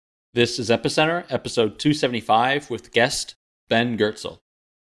This is Epicenter, episode 275, with guest Ben Goertzel.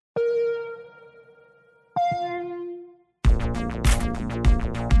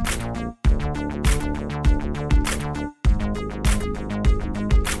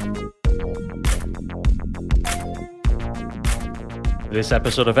 This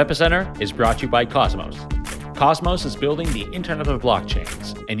episode of Epicenter is brought to you by Cosmos. Cosmos is building the Internet of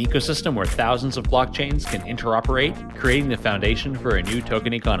Blockchains, an ecosystem where thousands of blockchains can interoperate, creating the foundation for a new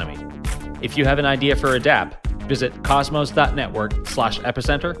token economy. If you have an idea for a dApp, visit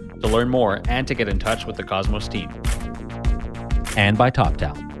cosmos.network/epicenter to learn more and to get in touch with the Cosmos team. And by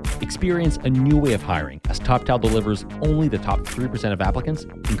TopTal. Experience a new way of hiring as TopTal delivers only the top 3% of applicants,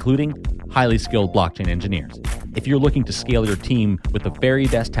 including highly skilled blockchain engineers. If you're looking to scale your team with the very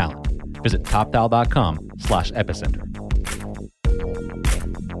best talent, visit toptal.com/epicenter.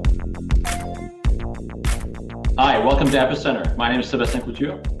 Hi, welcome to Epicenter. My name is Sebastien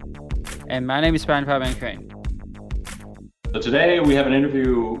Couture. And my name is Brian Fabian-Crain. So today we have an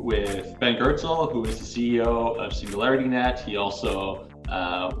interview with Ben Goertzel, who is the CEO of SingularityNet. He also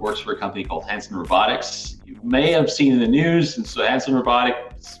works for a company called Hanson Robotics. You may have seen in the news, and so Hanson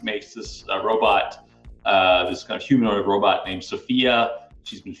Robotics makes this robot, this kind of humanoid robot named Sophia.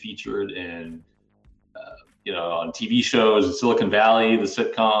 She's been featured in, on TV shows in Silicon Valley, the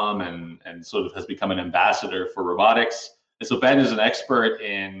sitcom, and sort of has become an ambassador for robotics. And so Ben is an expert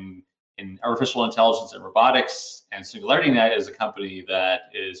in artificial intelligence and robotics, and SingularityNet is a company that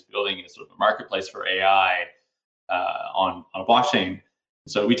is building a sort of a marketplace for AI on a blockchain.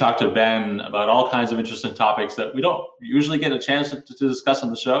 So we talked to Ben about all kinds of interesting topics that we don't usually get a chance to discuss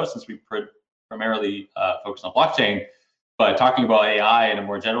on the show, since we primarily focus on blockchain. But talking about AI in a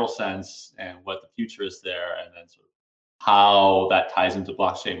more general sense and what the future is there, and then sort of how that ties into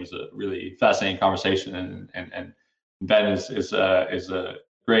blockchain, was a really fascinating conversation. And Ben is a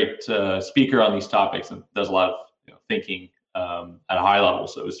great speaker on these topics and does a lot of thinking at a high level.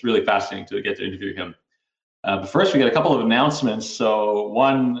 So it was really fascinating to get to interview him. But first, we got a couple of announcements. So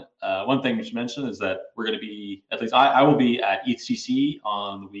one thing we should mention is that we're going to be, at least I will be at EthCC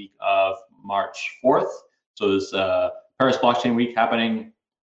on the week of March 4th. So there's Paris Blockchain Week happening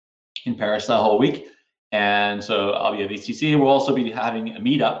in Paris that whole week. And so I'll be at EthCC. We'll also be having a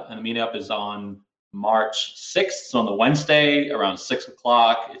meetup, and the meetup is on March 6th. So on the Wednesday around 6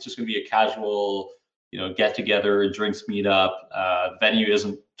 o'clock. It's just going to be a casual, get together, drinks meetup. The venue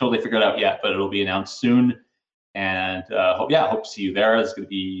isn't totally figured out yet, but it'll be announced soon. And hope to see you there. It's going to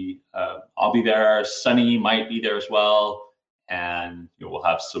be, I'll be there. Sunny might be there as well. And we'll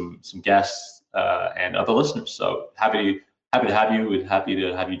have some guests and other listeners. So happy to have you. We're happy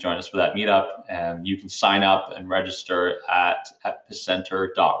to have you join us for that meetup. And you can sign up and register at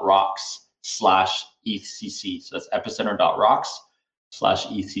epicenter.rocks/EthCC. So that's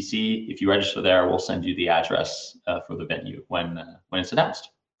epicenter.rocks/EthCC. If you register there, we'll send you the address for the venue when it's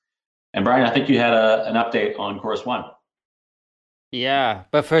announced. And Brian, I think you had an update on Chorus One. Yeah,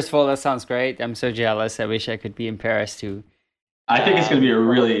 but first of all, that sounds great. I'm so jealous. I wish I could be in Paris too. I think it's going to be a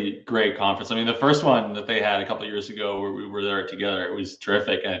really great conference. I mean, the first one that they had a couple of years ago, where we were there together, it was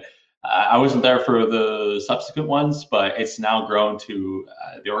terrific. And I wasn't there for the subsequent ones, but it's now grown to,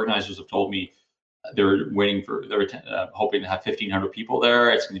 the organizers have told me they were hoping to have 1,500 people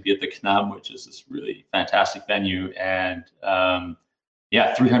there. It's going to be at the CNUM, which is this really fantastic venue, and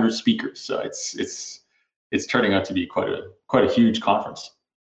 300 speakers. So it's turning out to be quite a huge conference.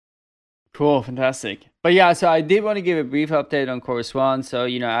 Cool, fantastic. But yeah, so I did want to give a brief update on Chorus One. So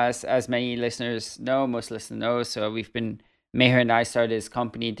as many listeners know, most listeners know, so Meher and I started this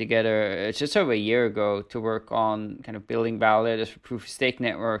company together just over a year ago to work on kind of building validators for proof of stake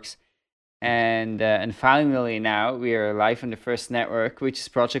networks. And finally now we are live on the first network, which is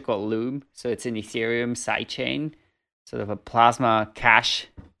a project called Loom. So it's an Ethereum sidechain, sort of a plasma cash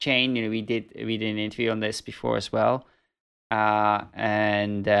chain. We did an interview on this before as well.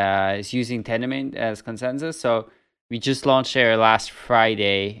 And it's using Tendermint as consensus. So we just launched there last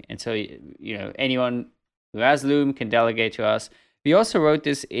Friday. And so, anyone who has Loom can delegate to us. We also wrote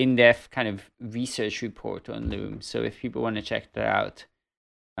this in-depth kind of research report on Loom. So if people want to check that out,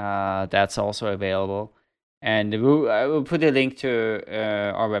 that's also available. And we'll put a link to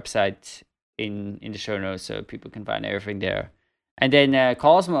our website in the show notes so people can find everything there. And then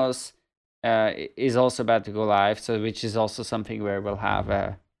Cosmos is also about to go live, which is also something where we'll have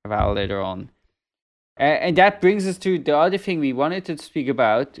a validator on. And that brings us to the other thing we wanted to speak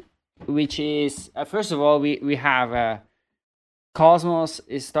about, which is, first of all, we have Cosmos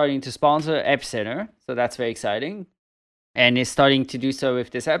is starting to sponsor Epicenter, so that's very exciting, and is starting to do so with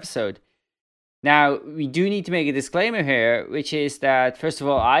this episode. Now, we do need to make a disclaimer here, which is that, first of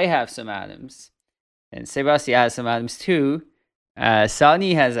all, I have some atoms, and Sebastian has some atoms too.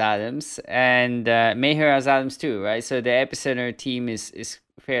 Sunny has atoms, and Meher has atoms too, right? So the Epicenter team is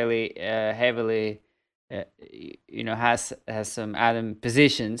fairly heavily, has some atom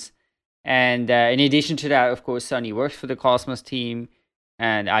positions. And in addition to that, of course, Sunny works for the Cosmos team,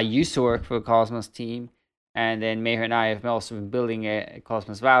 and I used to work for the Cosmos team. And then Meher and I have also been building a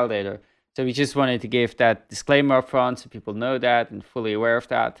Cosmos validator. So we just wanted to give that disclaimer up front so people know that and fully aware of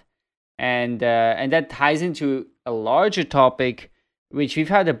that. And that ties into a larger topic, which we've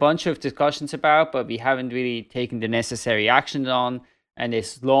had a bunch of discussions about, but we haven't really taken the necessary action on. And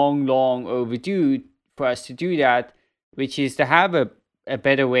it's long overdue for us to do that, which is to have a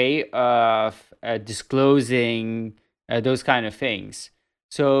better way of disclosing those kind of things.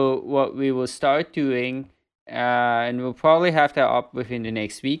 So what we will start doing, and we'll probably have that up within the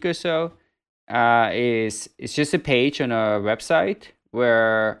next week or so, is it's just a page on our website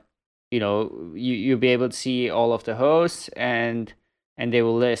where you'll be able to see all of the hosts, and they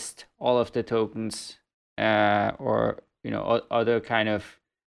will list all of the tokens or other kind of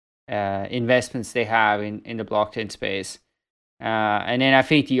investments they have in the blockchain space. And then I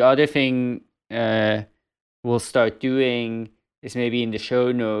think the other thing we'll start doing is maybe in the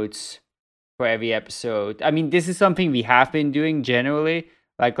show notes for every episode. I mean, this is something we have been doing generally.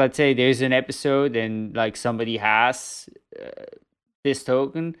 Like, let's say there's an episode and like somebody has this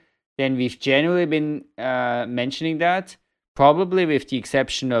token, then we've generally been mentioning that, probably with the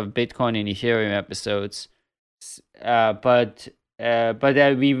exception of Bitcoin and Ethereum episodes. But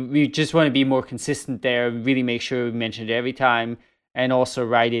we just want to be more consistent there, really make sure we mention it every time, and also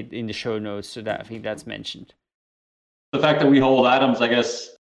write it in the show notes so that I think that's mentioned. The fact that we hold atoms, I guess,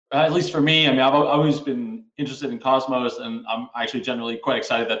 at least for me, I mean, I've always been interested in Cosmos, and I'm actually generally quite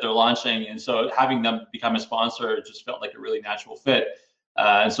excited that they're launching. And so having them become a sponsor just felt like a really natural fit.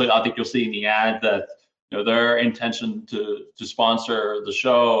 And so I think you'll see in the ad that their intention to sponsor the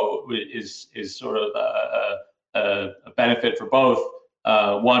show is sort of a benefit for both.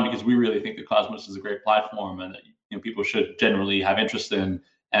 One, because we really think that Cosmos is a great platform and that people should generally have interest in.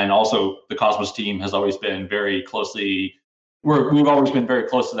 And also, the Cosmos team has always been very closely. We've always been very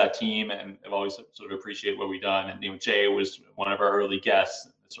close to that team, and have always sort of appreciated what we've done. And Jay was one of our early guests,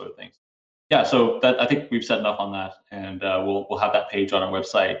 and that sort of things. Yeah, so that I think we've said enough on that, and we'll have that page on our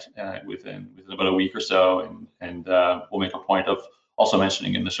website within about a week or so, and we'll make a point of also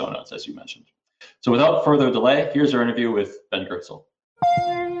mentioning in the show notes, as you mentioned. So without further delay, here's our interview with Ben Goertzel.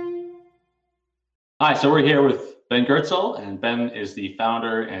 Hi, so we're here with Ben Goertzel, and Ben is the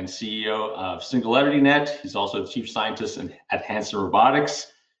founder and CEO of SingularityNet. He's also the chief scientist at Hanson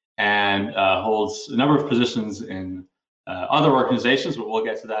Robotics, and holds a number of positions in other organizations, but we'll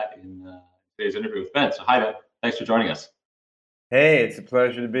get to that in today's interview with Ben. So hi, Ben. Thanks for joining us. Hey, it's a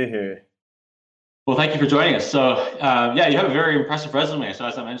pleasure to be here. Well, thank you for joining us. So yeah, you have a very impressive resume. So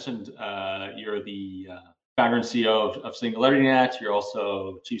as I mentioned, you're the founder and CEO of SingularityNet. You're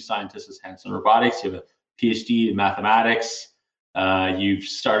also chief scientist at Hanson Robotics. You have a PhD in mathematics. You've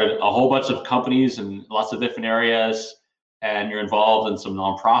started a whole bunch of companies in lots of different areas, and you're involved in some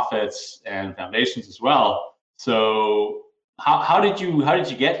nonprofits and foundations as well. So how did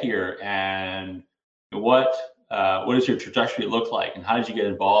you get here, and what does your trajectory look like, and how did you get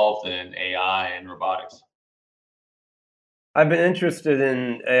involved in AI and robotics? I've been interested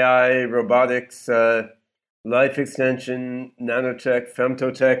in AI, robotics, life extension, nanotech,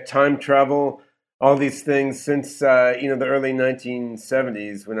 femtotech, time travel, all these things since the early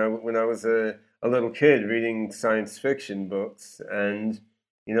 1970s when I was a little kid reading science fiction books. And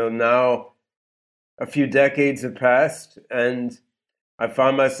now a few decades have passed, and I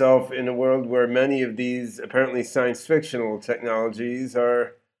find myself in a world where many of these apparently science fictional technologies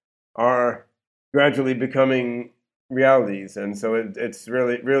are gradually becoming realities. And so it's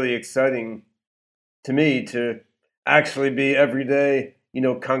really, really exciting to me to actually be every day,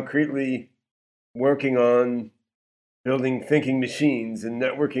 concretely working on building thinking machines and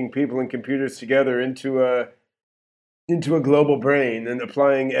networking people and computers together into a global brain, and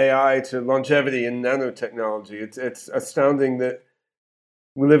applying AI to longevity and nanotechnology. It's astounding that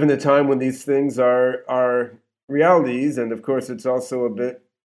we live in a time when these things are realities, and of course it's also a bit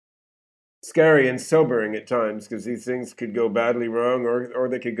scary and sobering at times, because these things could go badly wrong, or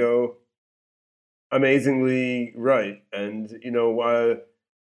they could go amazingly right. And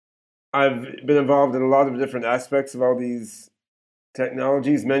I've been involved in a lot of different aspects of all these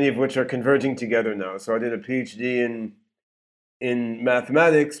technologies, many of which are converging together now. So I did a PhD in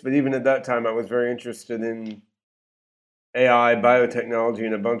mathematics, but even at that time I was very interested in AI, biotechnology,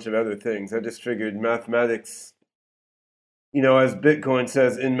 and a bunch of other things. I just figured mathematics, you know, as Bitcoin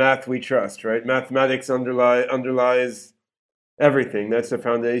says, in math we trust, right? Mathematics underlies everything. That's the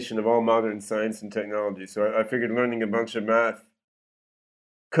foundation of all modern science and technology. So I figured learning a bunch of math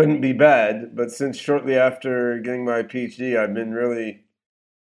couldn't be bad. But since shortly after getting my PhD, I've been really,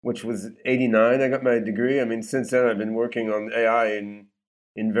 which was 89, I got my degree. I mean, since then I've been working on AI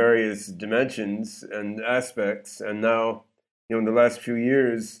in various dimensions and aspects. And now, you know, in the last few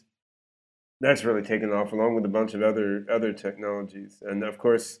years, that's really taken off along with a bunch of other technologies. And of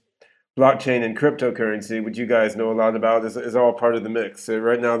course, blockchain and cryptocurrency, which you guys know a lot about, is all part of the mix. So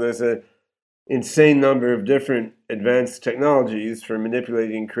right now there's an insane number of different advanced technologies for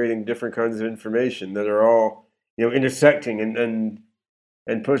manipulating and creating different kinds of information that are all, you know, intersecting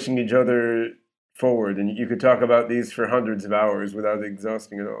and pushing each other forward. And you could talk about these for hundreds of hours without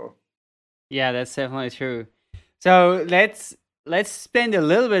exhausting it all. Yeah, that's definitely true. So let's spend a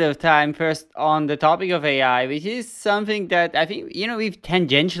little bit of time first on the topic of AI, which is something that I think, you know, we've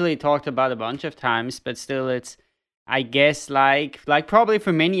tangentially talked about a bunch of times, but still it's, I guess, like probably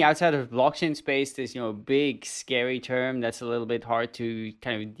for many outside of blockchain space, this, you know, big scary term that's a little bit hard to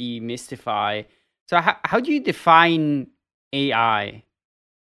kind of demystify. So how do you define AI?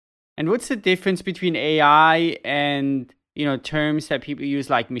 And what's the difference between AI and, you know, terms that people use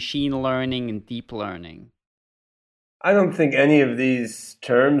like machine learning and deep learning? I don't think any of these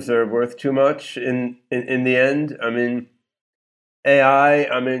terms are worth too much in the end. I mean, AI,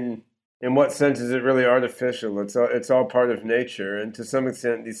 I mean, in what sense is it really artificial? It's all part of nature, and to some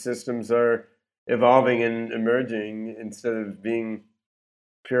extent, these systems are evolving and emerging instead of being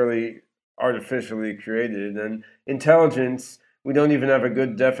purely artificially created. And intelligence, we don't even have a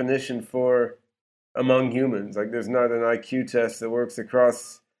good definition for among humans. Like, there's not an IQ test that works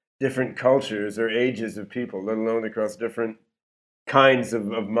across different cultures or ages of people, let alone across different kinds of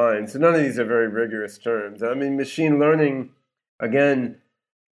minds. So none of these are very rigorous terms. I mean, machine learning, again,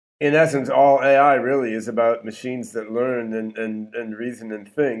 in essence, all AI really is about machines that learn and reason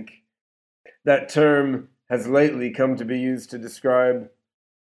and think. That term has lately come to be used to describe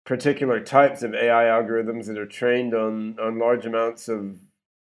particular types of AI algorithms that are trained on large amounts of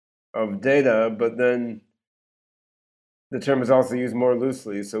data, but then the term is also used more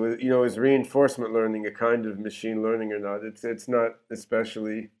loosely. So, you know, is reinforcement learning a kind of machine learning or not? It's not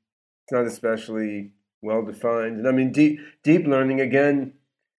especially well defined. And I mean, deep learning, again,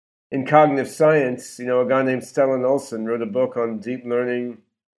 in cognitive science, you know, a guy named Stellan Olson wrote a book on deep learning,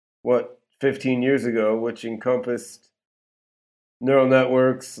 15 years ago, which encompassed neural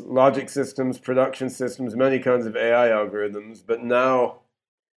networks, logic systems, production systems, many kinds of AI algorithms. But now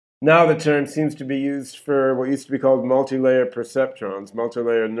the term seems to be used for what used to be called multi-layer perceptrons,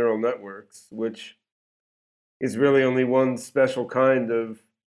 multi-layer neural networks, which is really only one special kind of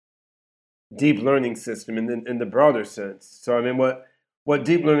deep learning system in the broader sense. So, I mean, what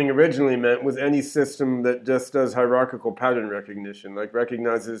deep learning originally meant was any system that just does hierarchical pattern recognition, like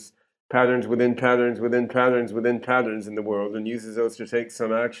recognizes patterns within patterns within patterns within patterns in the world and uses those to take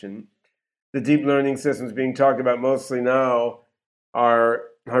some action. The deep learning systems being talked about mostly now are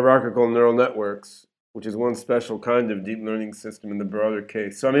hierarchical neural networks, which is one special kind of deep learning system in the broader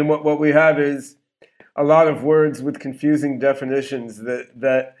case. So, I mean, what we have is a lot of words with confusing definitions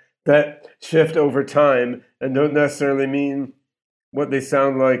that shift over time and don't necessarily mean what they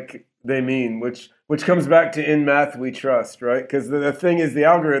sound like they mean, which comes back to in math we trust, right? Because the thing is, the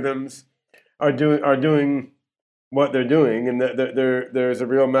algorithms are doing what they're doing, and there's a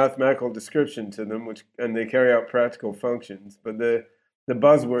real mathematical description to them, and they carry out practical functions. But the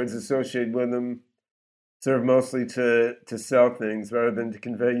buzzwords associated with them serve mostly to sell things rather than to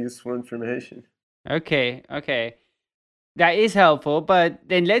convey useful information. Okay. That is helpful, but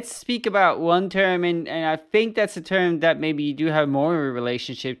then let's speak about one term, and I think that's a term that maybe you do have more of a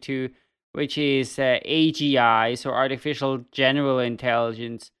relationship to, which is AGI, so artificial general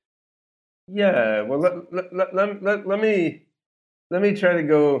intelligence. Yeah, well, let me try to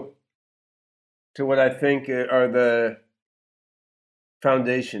go to what I think are the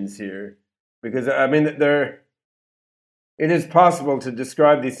foundations here, because I mean it is possible to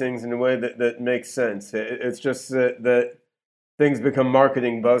describe these things in a way that makes sense. It's just that things become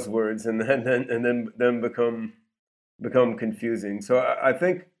marketing buzzwords and then become confusing. So I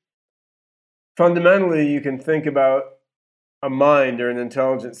think fundamentally you can think about a mind or an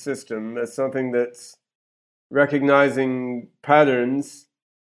intelligent system as something that's recognizing patterns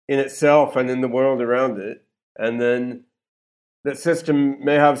in itself and in the world around it, and then that system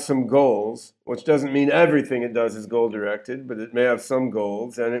may have some goals, which doesn't mean everything it does is goal-directed, but it may have some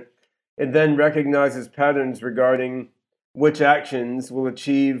goals, and it then recognizes patterns regarding which actions will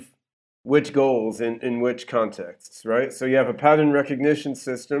achieve which goals in which contexts, right? So you have a pattern recognition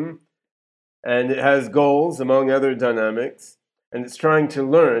system, and it has goals among other dynamics, and it's trying to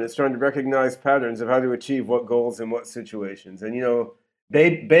learn, it's trying to recognize patterns of how to achieve what goals in what situations. And,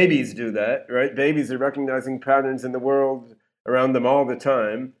 babies do that, right? Babies are recognizing patterns in the world around them all the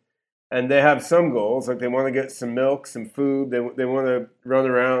time, and they have some goals, like they want to get some milk, some food, they want to run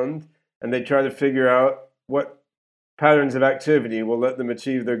around, and they try to figure out what patterns of activity will let them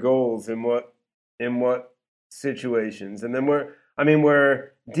achieve their goals in what situations. And then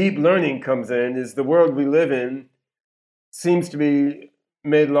where deep learning comes in is the world we live in seems to be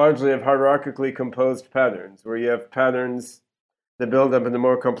made largely of hierarchically composed patterns, where you have patterns that build up into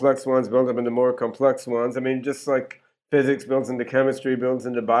more complex ones, build up into more complex ones. I mean, just like physics builds into chemistry, builds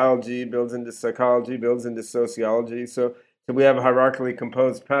into biology, builds into psychology, builds into sociology. So we have hierarchically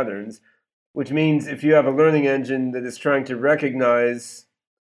composed patterns, which means if you have a learning engine that is trying to recognize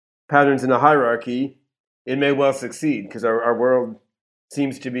patterns in a hierarchy, it may well succeed, because our world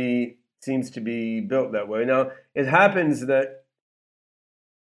seems to be built that way. Now, it happens that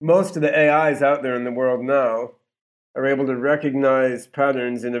most of the AIs out there in the world now are able to recognize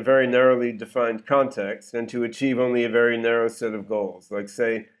patterns in a very narrowly defined context and to achieve only a very narrow set of goals. Like,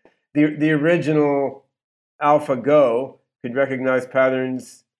 say, the original AlphaGo could recognize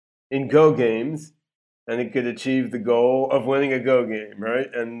patterns in Go games, and it could achieve the goal of winning a Go game,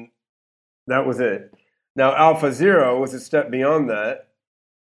 right? And that was it. Now, AlphaZero was a step beyond that.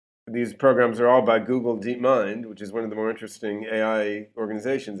 These programs are all by Google DeepMind, which is one of the more interesting AI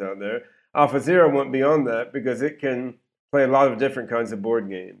organizations out there. AlphaZero went beyond that because it can play a lot of different kinds of board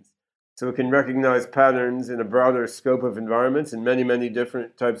games. So it can recognize patterns in a broader scope of environments in many, many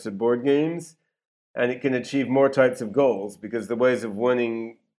different types of board games. And it can achieve more types of goals, because the ways of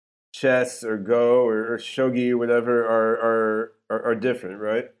winning chess or Go or shogi or whatever are different,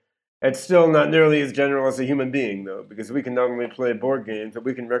 right? It's still not nearly as general as a human being, though, because we can not only play board games, but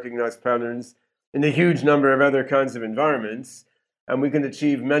we can recognize patterns in a huge number of other kinds of environments, and we can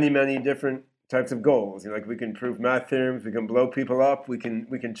achieve many, many different types of goals. Like, we can prove math theorems, we can blow people up, we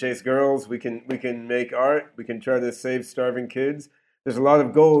can chase girls, we can make art, we can try to save starving kids. There's a lot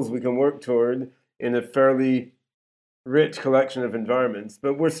of goals we can work toward in a fairly rich collection of environments,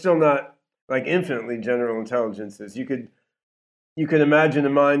 but we're still not like infinitely general intelligences. You could imagine a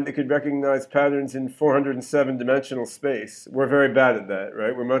mind that could recognize patterns in 407 dimensional space. We're very bad at that,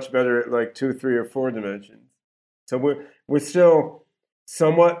 right? We're much better at like 2, 3, or 4 dimensions. So we're still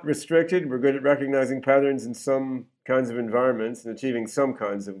somewhat restricted. We're good at recognizing patterns in some kinds of environments and achieving some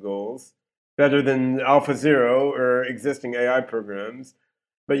kinds of goals, better than AlphaZero or existing AI programs.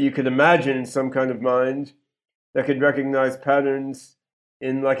 But you could imagine some kind of mind that could recognize patterns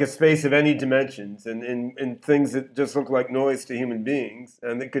in like a space of any dimensions, and in things that just look like noise to human beings,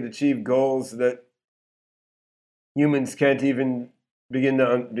 and that could achieve goals that humans can't even begin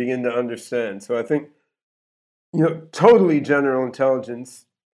to understand. So I think, totally general intelligence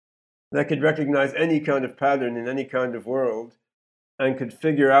that could recognize any kind of pattern in any kind of world and could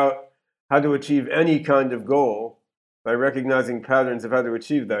figure out how to achieve any kind of goal by recognizing patterns of how to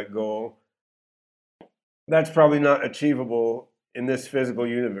achieve that goal, that's probably not achievable in this physical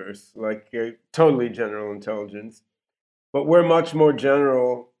universe, like totally general intelligence. But we're much more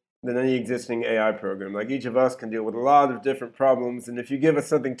general than any existing AI program. Like, each of us can deal with a lot of different problems, and if you give us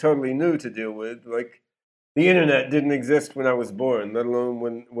something totally new to deal with, like the internet didn't exist when I was born, let alone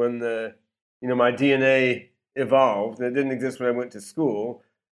when my DNA evolved. It didn't exist when I went to school,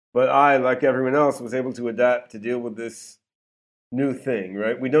 but I, like everyone else, was able to adapt to deal with this new thing,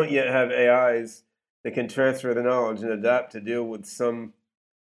 right? We don't yet have AIs that can transfer the knowledge and adapt to deal with some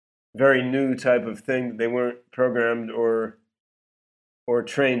very new type of thing that they weren't programmed or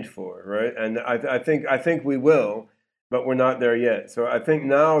trained for, right? And I think we will, but we're not there yet. So I think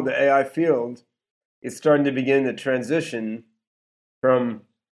now the AI field is starting to begin to transition from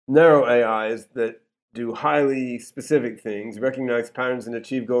narrow AIs that do highly specific things, recognize patterns and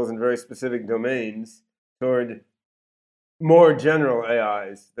achieve goals in very specific domains, toward more general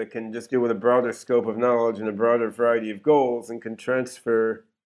AIs that can just deal with a broader scope of knowledge and a broader variety of goals, and can transfer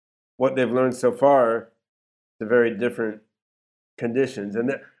what they've learned so far to very different conditions.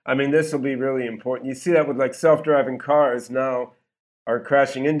 And this will be really important. You see that with like self-driving cars now are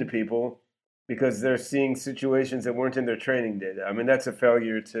crashing into people because they're seeing situations that weren't in their training data. I mean, that's a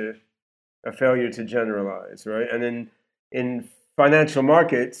failure to generalize, right? And in financial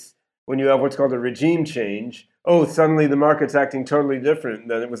markets, when you have what's called a regime change, suddenly the market's acting totally different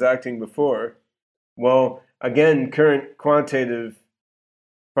than it was acting before. Well, again, current quantitative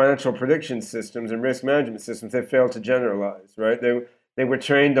financial prediction systems and risk management systems, they fail to generalize, right? They were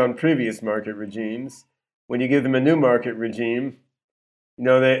trained on previous market regimes. When you give them a new market regime,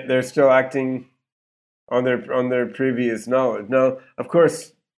 they're still acting on their previous knowledge. Now, of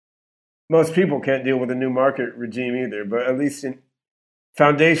course, most people can't deal with a new market regime either, but at least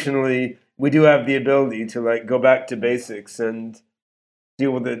foundationally, we do have the ability to go back to basics and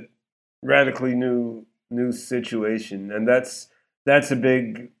deal with a radically new situation, and that's a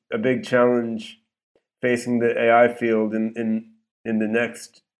big challenge facing the AI field in the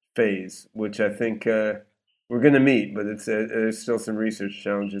next phase, which I think we're going to meet, but there's still some research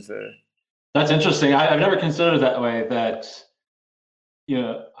challenges there. That's interesting. I've never considered that way. That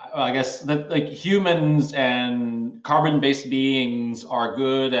I guess that humans and carbon-based beings are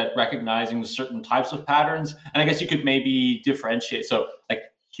good at recognizing certain types of patterns, and I guess you could maybe differentiate. So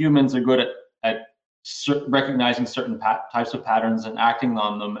humans are good at recognizing certain types of patterns and acting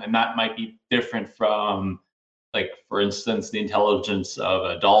on them, and that might be different from, for instance, the intelligence of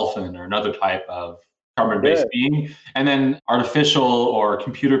a dolphin or another type of carbon-based being. And then artificial or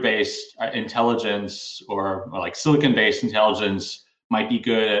computer-based intelligence or silicon-based intelligence might be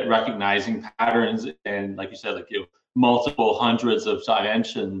good at recognizing patterns and, like you said, multiple hundreds of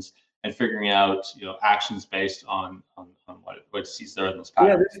dimensions and figuring out actions based on what sees there in those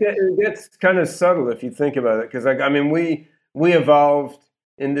patterns. Yeah, it gets kind of subtle if you think about it, because we evolved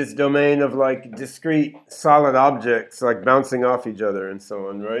in this domain of discrete solid objects bouncing off each other and so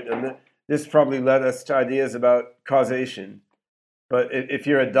on, right? And this probably led us to ideas about causation. But if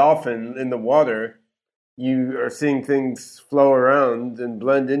you're a dolphin in the water, you are seeing things flow around and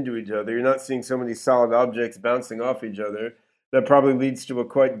blend into each other. You're not seeing so many solid objects bouncing off each other. That probably leads to a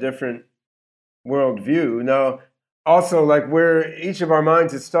quite different worldview. Now, also, where each of our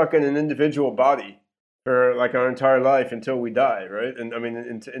minds is stuck in an individual body for our entire life until we die, right? And I mean,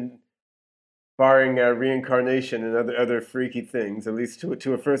 in barring reincarnation and other freaky things, at least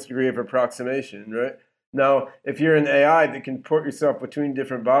to a first degree of approximation, right? Now, if you're an AI that can port yourself between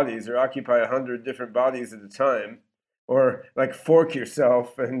different bodies or occupy 100 different bodies at a time, or fork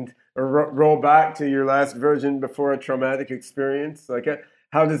yourself or roll back to your last version before a traumatic experience,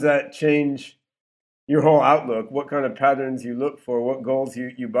 how does that change your whole outlook? What kind of patterns you look for, what goals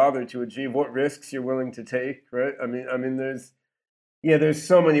you bother to achieve, what risks you're willing to take, right? I mean, there's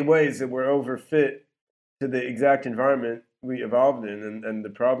so many ways that we're overfit to the exact environment we evolved in and the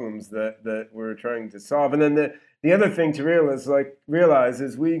problems that we're trying to solve. And then the other thing to realize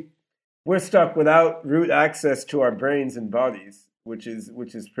is we're stuck without root access to our brains and bodies, which is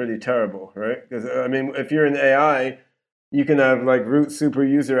pretty terrible, right? Because if you're an AI, you can have root super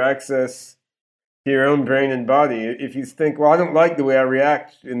user access to your own brain and body. If you think, well, I don't like the way I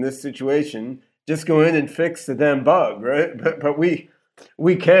react in this situation, just go in and fix the damn bug, right? But we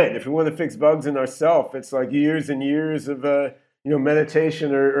can't. If we want to fix bugs in ourselves, it's years and years of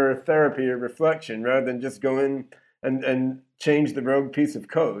meditation or therapy or reflection, rather than just go in and change the rogue piece of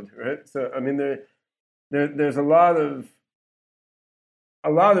code, right? So there's a lot of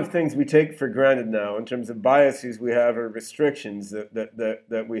things we take for granted now in terms of biases we have or restrictions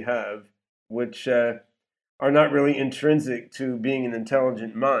that we have, which are not really intrinsic to being an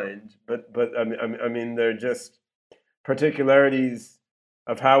intelligent mind, but they're just particularities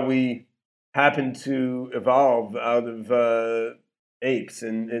of how we happen to evolve out of apes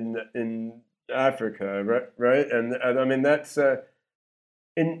in Africa, right? And that's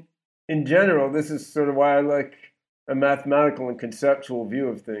in general, this is sort of why I like a mathematical and conceptual view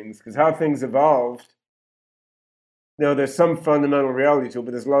of things, because how things evolved, there's some fundamental reality to it,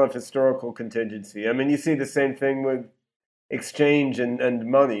 but there's a lot of historical contingency. You see the same thing with exchange and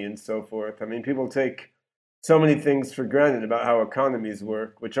money and so forth. People take so many things for granted about how economies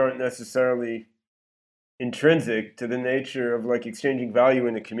work, which aren't necessarily intrinsic to the nature of exchanging value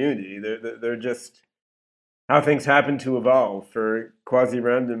in a community. They're just how things happen to evolve for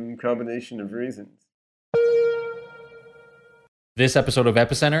quasi-random combination of reasons. This episode of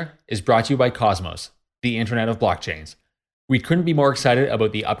Epicenter is brought to you by Cosmos, the Internet of Blockchains. We couldn't be more excited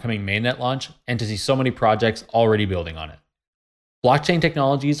about the upcoming mainnet launch and to see so many projects already building on it. Blockchain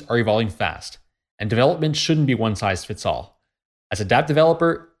technologies are evolving fast, and development shouldn't be one size fits all. As a dApp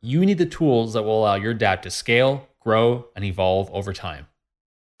developer, you need the tools that will allow your dApp to scale, grow, and evolve over time.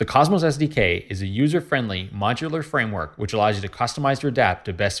 The Cosmos SDK is a user-friendly, modular framework which allows you to customize your dApp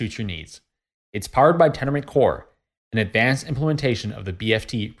to best suit your needs. It's powered by Tendermint Core, an advanced implementation of the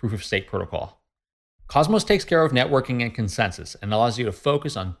BFT proof-of-stake protocol. Cosmos takes care of networking and consensus and allows you to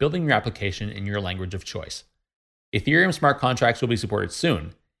focus on building your application in your language of choice. Ethereum smart contracts will be supported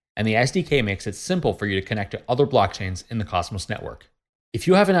soon, and the SDK makes it simple for you to connect to other blockchains in the Cosmos network. If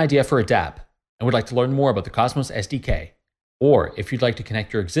you have an idea for a dApp and would like to learn more about the Cosmos SDK, or if you'd like to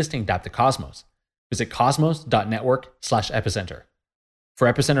connect your existing dApp to Cosmos, visit cosmos.network/epicenter. For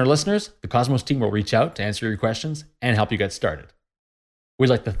Epicenter listeners, the Cosmos team will reach out to answer your questions and help you get started. We'd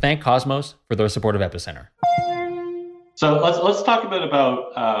like to thank Cosmos for their support of Epicenter. So let's talk a bit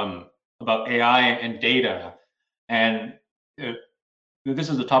about AI and data, and this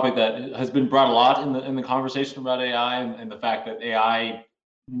is a topic that has been brought a lot in the conversation about AI, and the fact that AI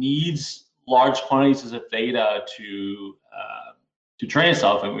needs large quantities of data to train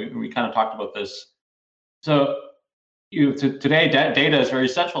itself, and we kind of talked about this. So today data is very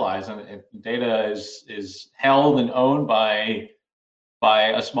centralized, and data is held and owned by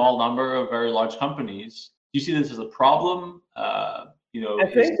a small number of very large companies. Do you see this as a problem?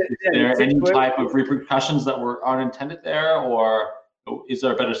 Is there any type of repercussions that aren't intended there, or is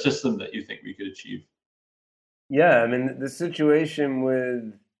there a better system that you think we could achieve? Yeah, I mean, the situation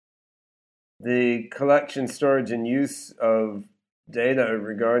with the collection, storage, and use of data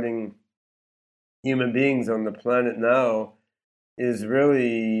regarding human beings on the planet now is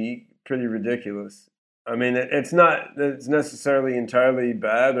really pretty ridiculous. I mean, it's necessarily entirely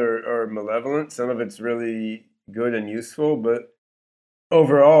bad or malevolent. Some of it's really good and useful, but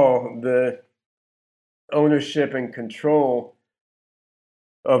overall, the ownership and control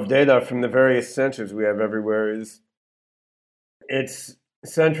of data from the various sensors we have everywhere it's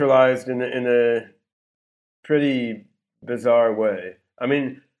centralized in a pretty bizarre way. I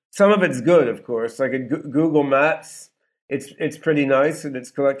mean, some of it's good, of course. Like at Google Maps, it's pretty nice that it's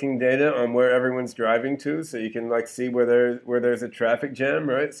collecting data on where everyone's driving to, so you can like see where there's a traffic jam,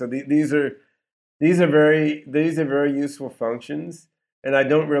 right? So these are very useful functions, and I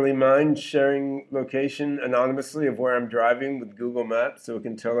don't really mind sharing location anonymously of where I'm driving with Google Maps, so it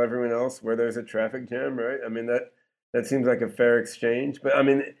can tell everyone else where there's a traffic jam, right? I mean that seems like a fair exchange, but I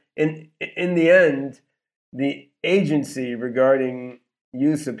mean in the end, the agency regarding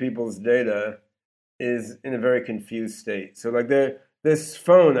use of people's data is in a very confused state. So like this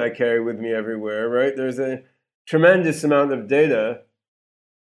phone I carry with me everywhere, right? There's a tremendous amount of data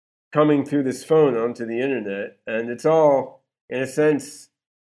coming through this phone onto the internet, and it's all, in a sense,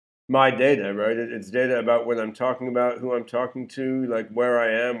 my data, right? It's data about what I'm talking about, who I'm talking to, like where I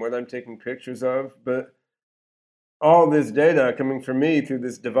am, what I'm taking pictures of. But all this data coming from me through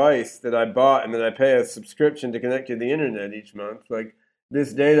this device that I bought and that I pay a subscription to connect to the internet each month, like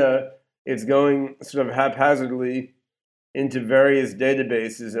this data, it's going sort of haphazardly into various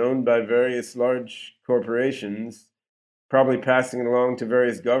databases owned by various large corporations, probably passing it along to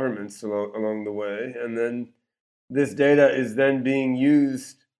various governments along the way. And then this data is then being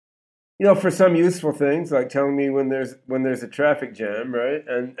used, for some useful things, like telling me when there's a traffic jam, right?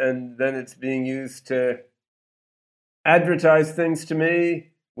 And then it's being used to advertise things to me,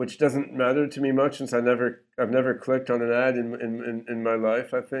 which doesn't matter to me much since I've never clicked on an ad in my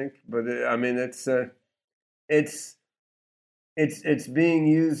life, I think. But I mean, it's being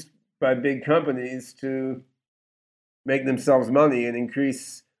used by big companies to make themselves money and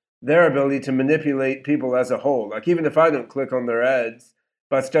increase their ability to manipulate people as a whole. Like even if I don't click on their ads,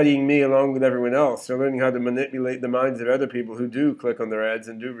 by studying me along with everyone else, they're learning how to manipulate the minds of other people who do click on their ads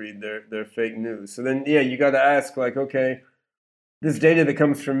and do read their fake news. So then, you got to ask, like, okay, this data that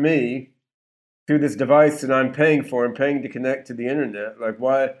comes from me through this device that I'm paying to connect to the internet, like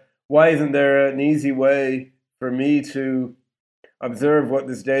why isn't there an easy way for me to observe what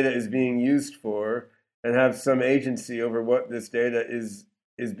this data is being used for and have some agency over what this data is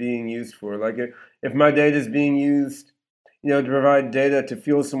being used for? Like if my data is being used, to provide data to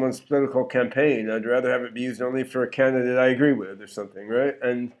fuel someone's political campaign, I'd rather have it be used only for a candidate I agree with or something, right?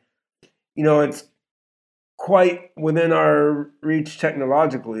 And, it's quite within our reach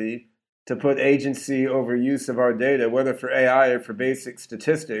technologically to put agency over use of our data, whether for AI or for basic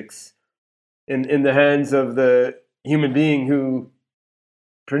statistics, in the hands of the human being who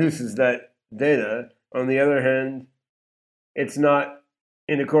produces that data. On the other hand, it's not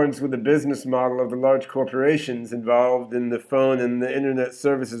in accordance with the business model of the large corporations involved in the phone and the internet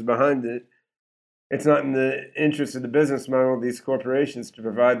services behind it. It's not in the interest of the business model of these corporations to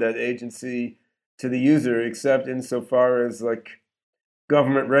provide that agency to the user, except insofar as like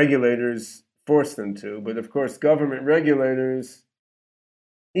government regulators force them to. But of course, government regulators,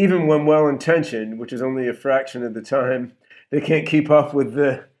 even when well-intentioned, which is only a fraction of the time, they can't keep up with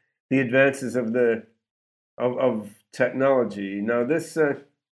the advances of technology. Now, this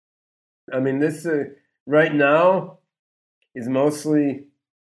right now is mostly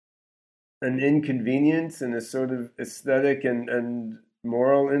an inconvenience and a sort of aesthetic and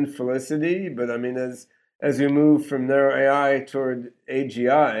moral infelicity. But I mean, as as we move from narrow AI toward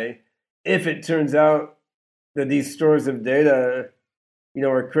AGI, if it turns out that these stores of data,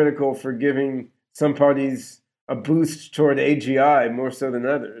 are critical for giving some parties a boost toward AGI more so than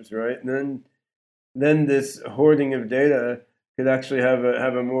others, right? And then this hoarding of data could actually have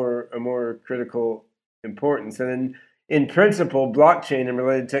a more critical importance. And in principle, blockchain and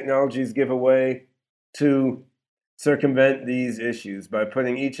related technologies give a way to circumvent these issues by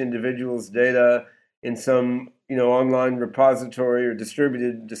putting each individual's data in some online repository or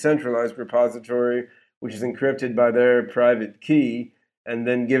distributed decentralized repository, which is encrypted by their private key, and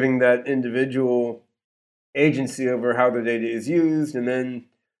then giving that individual agency over how the data is used. And then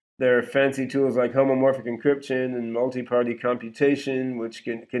there are fancy tools like homomorphic encryption and multi-party computation, which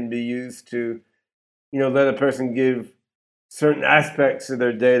can be used to let a person give certain aspects of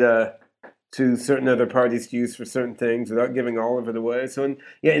their data to certain other parties to use for certain things without giving all of it away. So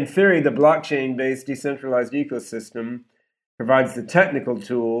in theory, the blockchain-based decentralized ecosystem provides the technical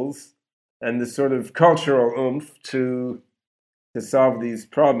tools and the sort of cultural oomph to solve these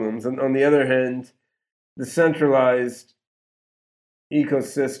problems. And on the other hand, the centralized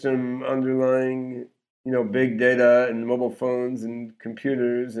ecosystem underlying big data and mobile phones and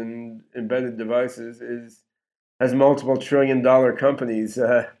computers and embedded devices has multiple trillion-dollar companies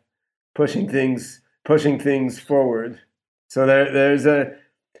pushing things forward. So there's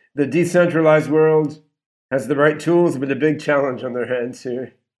the decentralized world has the right tools, but a big challenge on their hands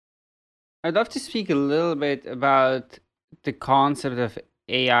here. I'd love to speak a little bit about the concept of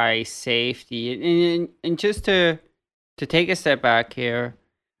AI safety, and just to take a step back here,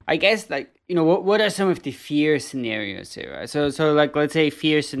 I guess what are some of the fear scenarios here, right? So like, let's say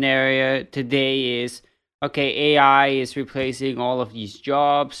fear scenario today is, okay, AI is replacing all of these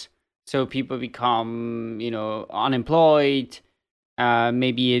jobs. So people become, unemployed.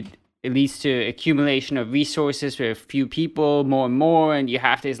 Maybe it leads to accumulation of resources for a few people, more and more, and you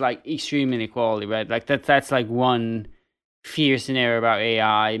have this like extreme inequality, right? Like that's like one fear scenario about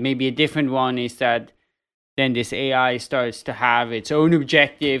AI. Maybe a different one is that then this AI starts to have its own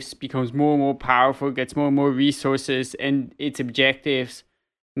objectives, becomes more and more powerful, gets more and more resources, and its objectives,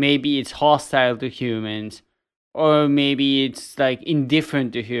 maybe it's hostile to humans, or maybe it's like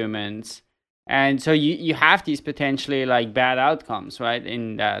indifferent to humans. And so you have these potentially like bad outcomes, right?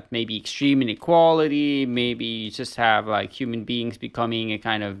 In that maybe extreme inequality, maybe you just have like human beings becoming a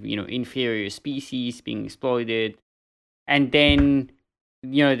kind of, inferior species being exploited. And then,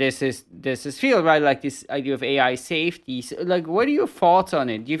 there's this field, right? Like this idea of AI safety. So, like, what are your thoughts on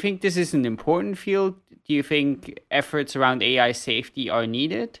it? Do you think this is an important field? Do you think efforts around AI safety are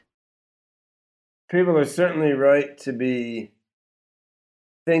needed? People are certainly right to be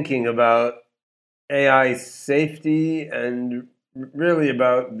thinking about AI safety and really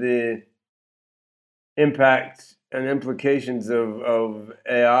about the impact and implications of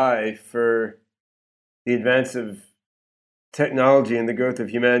AI for the advance of technology and the growth of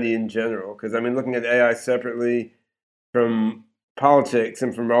humanity in general. Because, looking at AI separately from politics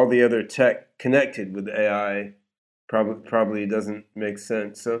and from all the other tech connected with AI probably doesn't make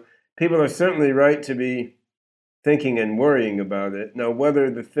sense. So people are certainly right to be thinking and worrying about it. Now, whether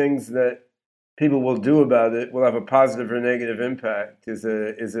the things that people will do about it will have a positive or negative impact is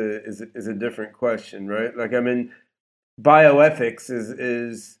a different question, right? Like, bioethics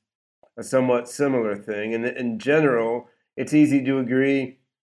is a somewhat similar thing. And in general, it's easy to agree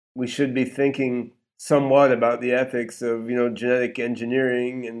we should be thinking somewhat about the ethics of, genetic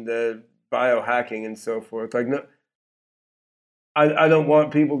engineering and biohacking and so forth. Like, no, I don't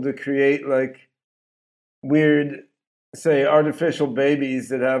want people to create like weird, say, artificial babies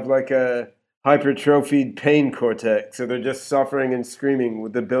that have like a hypertrophied pain cortex, so they're just suffering and screaming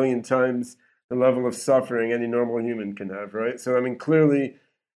with 1 billion times the level of suffering any normal human can have, right? So, clearly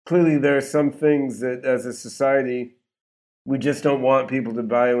there are some things that as a society we just don't want people to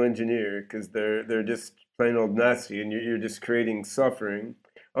bioengineer because they're just plain old nasty and you're just creating suffering.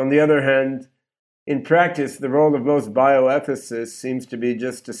 On the other hand, in practice, the role of most bioethicists seems to be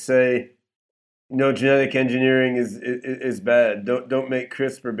just to say, genetic engineering is bad. Don't make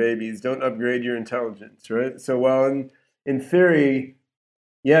CRISPR babies. Don't upgrade your intelligence, right? So while in theory,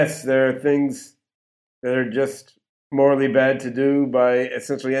 yes, there are things that are just morally bad to do by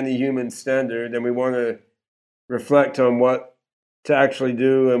essentially any human standard, and we want to reflect on what to actually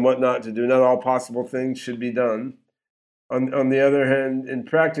do and what not to do. Not all possible things should be done. On the other hand, in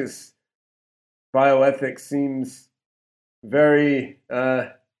practice, bioethics seems very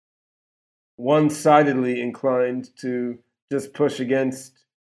one-sidedly inclined to just push against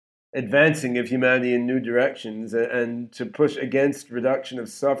advancing of humanity in new directions and to push against reduction of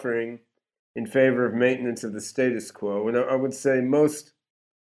suffering in favor of maintenance of the status quo. And I would say most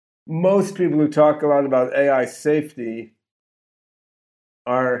people who talk a lot about AI safety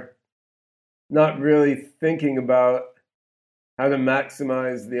are not really thinking about how to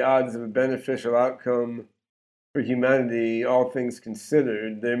maximize the odds of a beneficial outcome for humanity, all things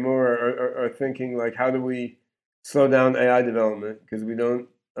considered. They more are thinking like, how do we slow down AI development because we don't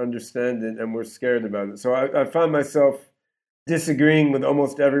understand it and we're scared about it. So I find myself disagreeing with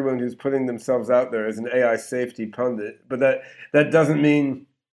almost everyone who's putting themselves out there as an AI safety pundit. But that doesn't mean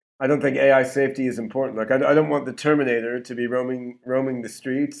I don't think AI safety is important. Like I don't want the Terminator to be roaming the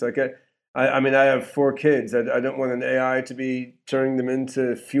streets. Like I mean, I have 4 kids. I don't want an AI to be turning them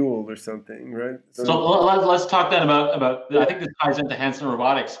into fuel or something, right? So let's talk then about. I think this ties into Hanson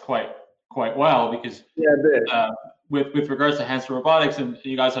Robotics quite well because with regards to Hanson Robotics, and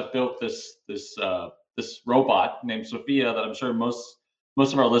you guys have built this robot named Sophia that I'm sure most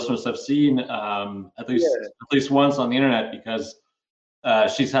of our listeners have seen at least once on the internet because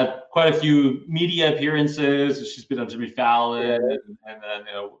she's had quite a few media appearances. She's been on Jimmy Fallon, and then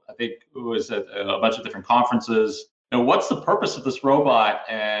I think it was at a bunch of different conferences. What's the purpose of this robot,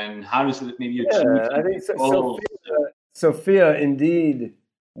 and how does it maybe achieve? I think Sophia indeed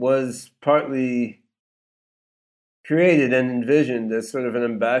was partly created and envisioned as sort of an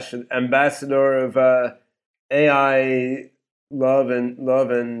ambassador of AI love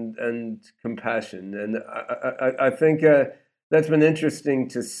and compassion, and I think that's been interesting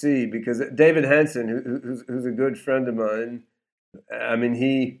to see because David Hanson, who's a good friend of mine, I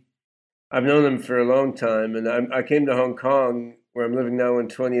mean I've known him for a long time, and I came to Hong Kong where I'm living now in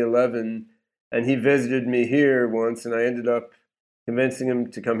 2011, and he visited me here once, and I ended up convincing him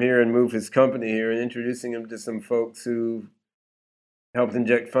to come here and move his company here and introducing him to some folks who helped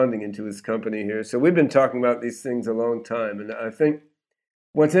inject funding into his company here. So we've been talking about these things a long time. And I think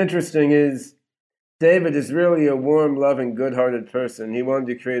what's interesting is David is really a warm, loving, good-hearted person. He wanted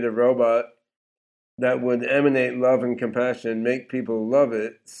to create a robot that would emanate love and compassion, make people love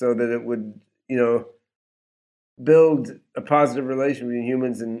it so that it would, build a positive relation between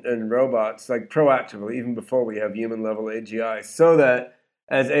humans and robots, like proactively, even before we have human-level AGI, so that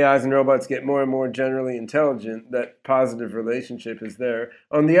as AIs and robots get more and more generally intelligent, that positive relationship is there.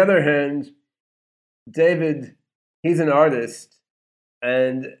 On the other hand, David, he's an artist,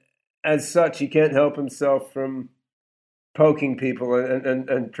 and as such, he can't help himself from poking people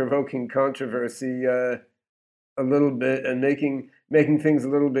and provoking controversy a little bit and making things a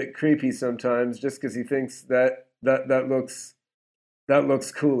little bit creepy sometimes, just because he thinks that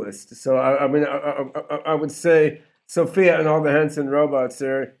looks coolest. So I mean, I would say Sophia and all the Hanson robots,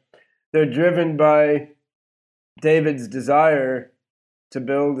 they're driven by David's desire to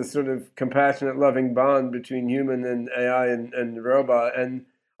build a sort of compassionate, loving bond between human and AI and robot, and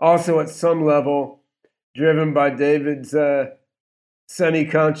also at some level driven by David's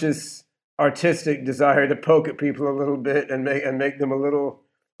semi-conscious artistic desire to poke at people a little bit and make them a little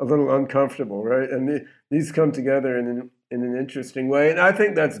uncomfortable, right? And these come together in an interesting way, and I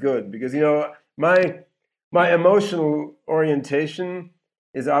think that's good because my emotional orientation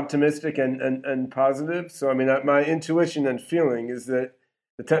is optimistic and positive. So I mean, my intuition and feeling is that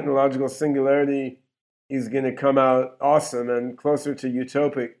the technological singularity is going to come out awesome and closer to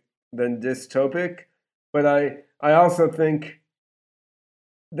utopic than dystopic. But I also think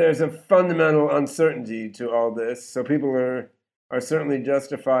there's a fundamental uncertainty to all this. So people are certainly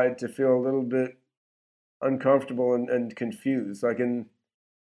justified to feel a little bit uncomfortable and confused. Like in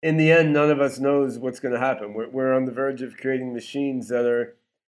the end, none of us knows what's going to happen. We're on the verge of creating machines that are,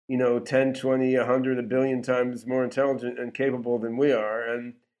 10, 20, 100, a billion times more intelligent and capable than we are.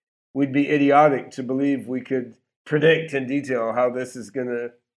 And we'd be idiotic to believe we could predict in detail how this is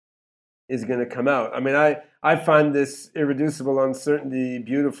going to come out. I mean, I find this irreducible uncertainty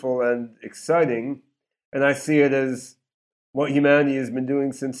beautiful and exciting, and I see it as what humanity has been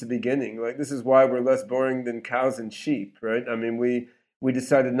doing since the beginning. Like, this is why we're less boring than cows and sheep, right? I mean, we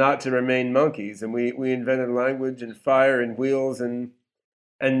decided not to remain monkeys, and we invented language and fire and wheels and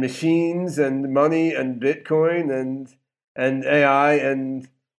machines and money and Bitcoin and AI and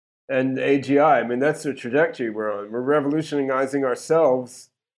AGI. I mean, that's the trajectory we're on. We're revolutionizing ourselves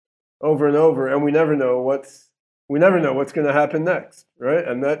over and over, and we never know what's going to happen next, right?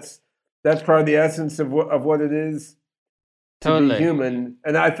 And that's part of the essence of what it is to be human.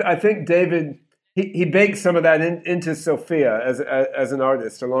 And I think David he baked some of that into Sophia as an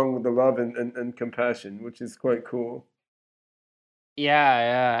artist, along with the love and compassion, which is quite cool.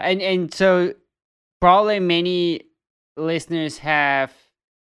 Yeah. And so probably many listeners have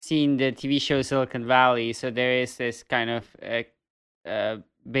seen the TV show Silicon Valley. So there is this kind of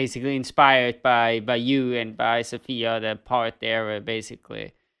basically inspired by you and by Sophia, the part there where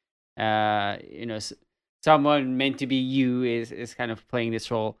basically, someone meant to be you is kind of playing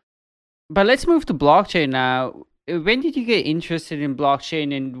this role. But let's move to blockchain now. When did you get interested in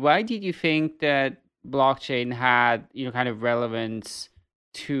blockchain, and why did you think that blockchain had, kind of relevance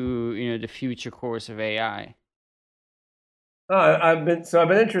to, the future course of AI? I've been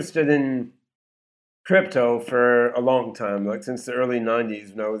interested in crypto for a long time, like since the early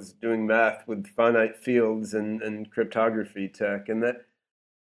 90s when I was doing math with finite fields and cryptography tech. And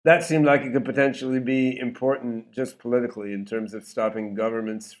that seemed like it could potentially be important just politically in terms of stopping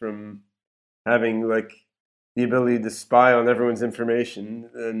governments from having like the ability to spy on everyone's information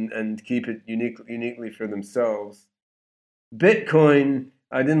and keep it uniquely for themselves. Bitcoin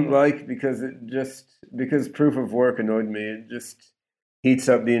I didn't like because proof of work annoyed me. It just heats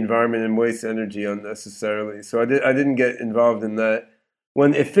up the environment and wastes energy unnecessarily. So I didn't get involved in that.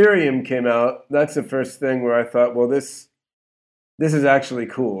 When Ethereum came out, that's the first thing where I thought, well, this is actually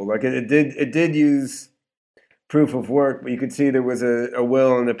cool. Like it did use proof of work, but you could see there was a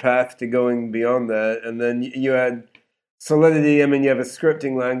will and a path to going beyond that. And then you had Solidity. I mean, you have a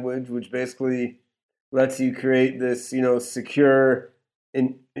scripting language which basically lets you create this, secure,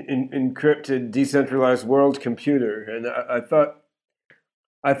 encrypted, decentralized world computer. And I thought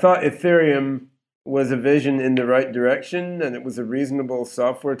Ethereum was a vision in the right direction, and it was a reasonable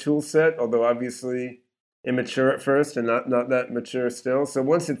software tool set, although obviously immature at first and not that mature still. So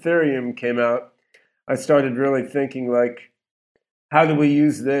once Ethereum came out, I started really thinking like, how do we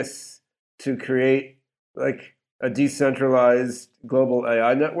use this to create like a decentralized global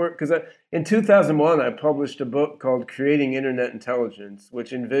AI network? Because in 2001, I published a book called Creating Internet Intelligence,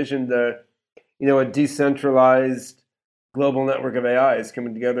 which envisioned a decentralized global network of AIs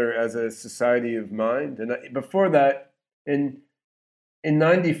coming together as a society of mind. And before that, in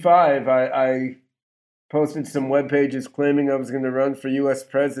 95, I posted some web pages claiming I was going to run for U.S.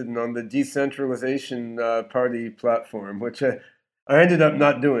 president on the Decentralization Party platform, which I ended up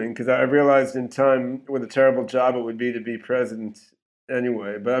not doing because I realized in time what a terrible job it would be to be president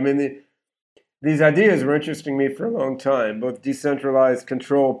anyway. But I mean, these ideas were interesting me for a long time, both decentralized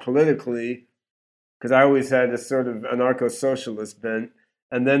control politically, because I always had this sort of anarcho-socialist bent,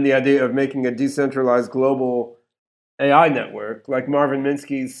 and then the idea of making a decentralized global AI network, like Marvin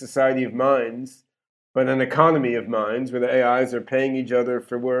Minsky's Society of Minds, but an economy of minds where the AIs are paying each other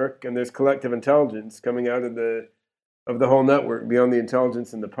for work, and there's collective intelligence coming out of the whole network beyond the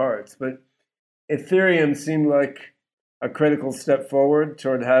intelligence in the parts. But Ethereum seemed like a critical step forward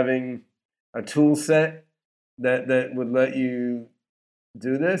toward having a tool set that would let you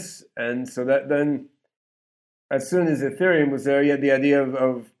do this. And so that then, as soon as Ethereum was there, you had the idea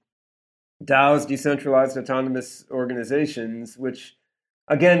of DAOs, decentralized autonomous organizations, which,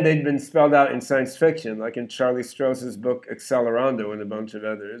 again, they'd been spelled out in science fiction, like in Charlie Strauss's book Accelerando and a bunch of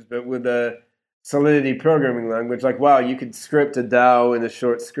others, but with a Solidity programming language, like, wow, you could script a DAO in a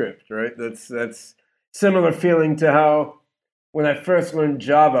short script, right? That's similar feeling to how when I first learned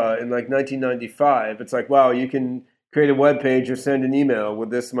Java in like 1995, it's like, wow, you can create a web page or send an email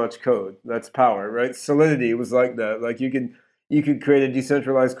with this much code. That's power, right? Solidity was like that. Like you could create a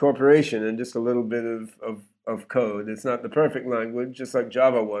decentralized corporation in just a little bit of code. It's not the perfect language, just like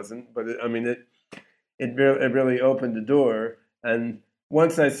Java wasn't, but it really opened the door. And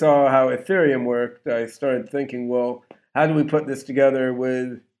once I saw how Ethereum worked, I started thinking, well, how do we put this together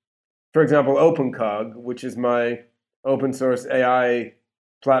with, for example, OpenCog, which is my open source AI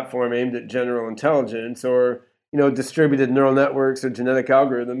platform aimed at general intelligence, or distributed neural networks or genetic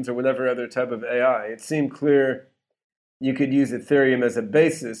algorithms or whatever other type of AI. It seemed clear you could use Ethereum as a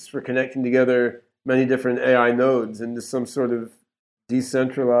basis for connecting together many different AI nodes into some sort of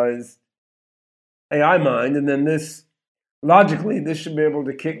decentralized AI mind. And then logically, this should be able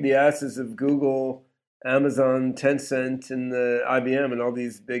to kick the asses of Google, Amazon, Tencent, and the IBM and all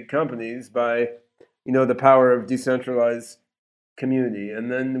these big companies by, the power of decentralized community.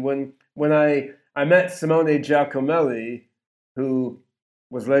 And then when I met Simone Giacomelli, who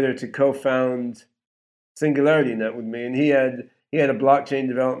was later to co-found SingularityNet with me, and he had a blockchain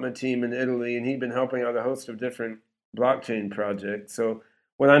development team in Italy, and he'd been helping out a host of different blockchain projects. So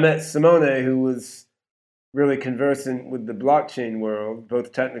when I met Simone, who was really conversant with the blockchain world,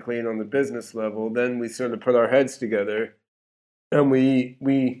 both technically and on the business level, then we sort of put our heads together, and we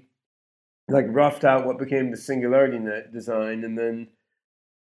like roughed out what became the SingularityNet design, and then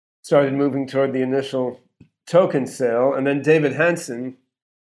started moving toward the initial token sale. And then David Hansen,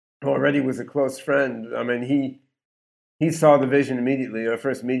 who already was a close friend, I mean, he saw the vision immediately. Our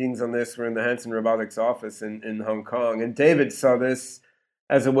first meetings on this were in the Hansen Robotics office in Hong Kong. And David saw this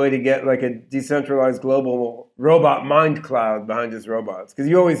as a way to get like a decentralized global robot mind cloud behind his robots. Because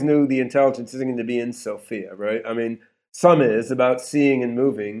you always knew the intelligence isn't going to be in Sophia, right? I mean, some is about seeing and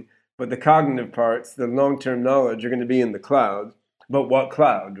moving, but the cognitive parts, the long-term knowledge, are going to be in the cloud. But what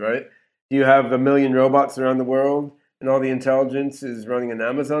cloud, right? Do you have 1 million robots around the world and all the intelligence is running in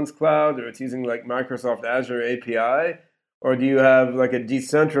Amazon's cloud, or it's using like Microsoft Azure API? Or do you have like a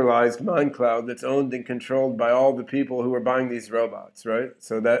decentralized mind cloud that's owned and controlled by all the people who are buying these robots, right?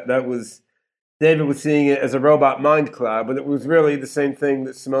 So that was, David was seeing it as a robot mind cloud, but it was really the same thing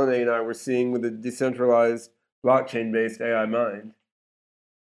that Simone and I were seeing with a decentralized blockchain-based AI mind.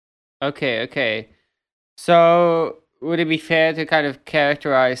 Okay. So would it be fair to kind of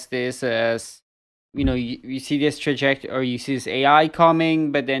characterize this as, you see this trajectory, or you see this AI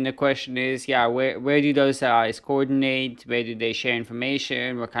coming, but then the question is, where do those AIs coordinate? Where do they share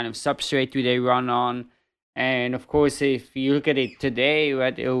information? What kind of substrate do they run on? And of course, if you look at it today,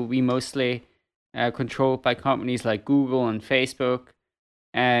 right, it will be mostly controlled by companies like Google and Facebook.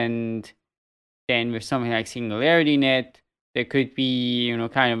 And then with something like SingularityNet, there could be,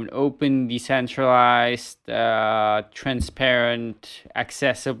 kind of an open, decentralized, transparent,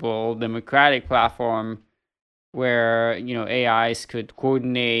 accessible, democratic platform where, AIs could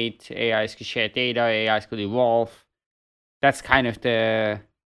coordinate, AIs could share data, AIs could evolve. That's kind of the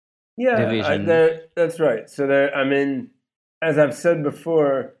vision. That's right. So as I've said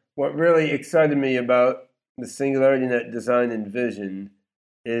before, what really excited me about the SingularityNet design and vision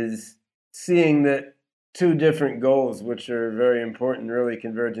is seeing that two different goals, which are very important, really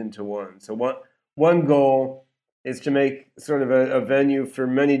converge into one. So one goal is to make sort of a venue for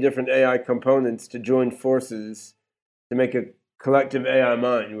many different AI components to join forces to make a collective AI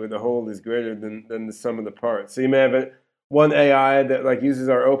mind where the whole is greater than the sum of the parts. So you may have one AI that like uses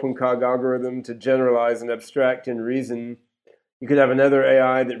our OpenCog algorithm to generalize and abstract and reason. You could have another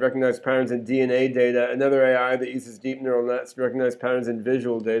AI that recognizes patterns in DNA data, another AI that uses deep neural nets to recognize patterns in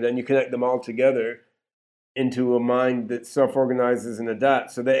visual data, and you connect them all together into a mind that self-organizes and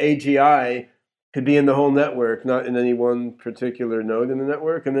adapts. So the AGI could be in the whole network, not in any one particular node in the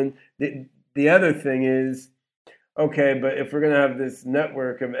network. And then the other thing is, okay, but if we're going to have this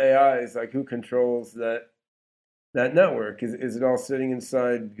network of AIs, like who controls that network? Is it all sitting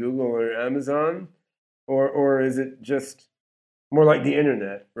inside Google or Amazon? Or is it just more like the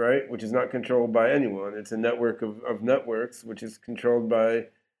internet, right? Which is not controlled by anyone. It's a network of networks, which is controlled by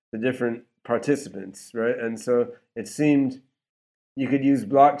the different participants, right? And so it seemed you could use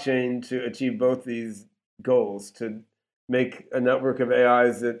blockchain to achieve both these goals, to make a network of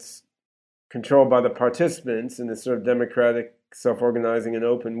AIs that's controlled by the participants in this sort of democratic, self-organizing and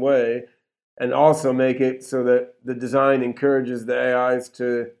open way, and also make it so that the design encourages the AIs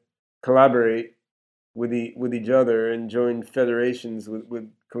to collaborate with each other and join federations with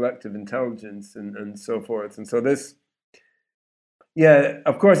collective intelligence and so forth. And so this,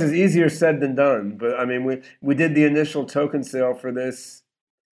 of course, it's easier said than done. But I mean, we did the initial token sale for this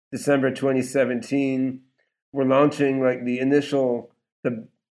December 2017. We're launching like the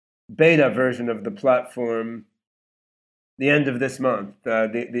beta version of the platform the end of this month,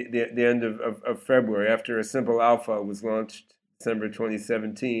 the end of February, after a simple alpha was launched December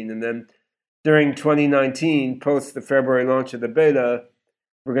 2017. And then during 2019, post the February launch of the beta,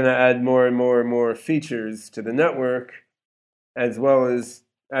 we're going to add more and more features to the network, as well as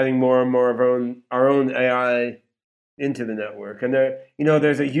adding more and more of our own AI into the network. And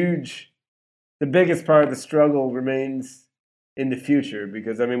there's the biggest part of the struggle remains in the future,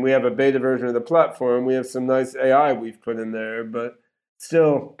 because I mean, we have a beta version of the platform, we have some nice AI we've put in there, but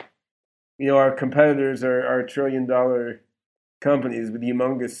still, our competitors are $1 trillion companies with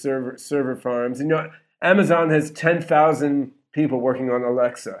humongous server farms. Amazon has 10,000 people working on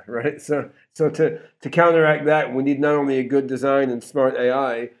Alexa, right? So to counteract that, we need not only a good design and smart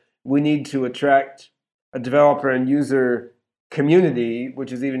AI, we need to attract a developer and user community,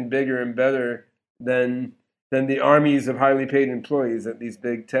 which is even bigger and better than the armies of highly paid employees that these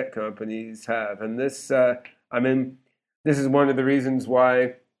big tech companies have. And this, this is one of the reasons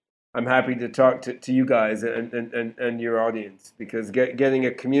why I'm happy to talk to you guys and your audience, because getting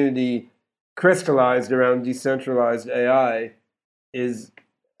a community crystallized around decentralized AI is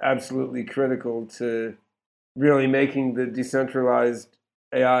absolutely critical to really making the decentralized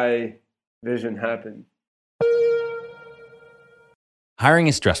AI vision happen. Hiring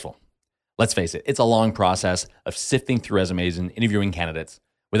is stressful. Let's face it, it's a long process of sifting through resumes and interviewing candidates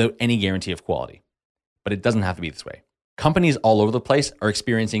without any guarantee of quality. But it doesn't have to be this way. Companies all over the place are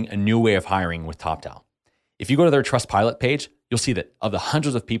experiencing a new way of hiring with TopTal. If you go to their Trustpilot page, you'll see that of the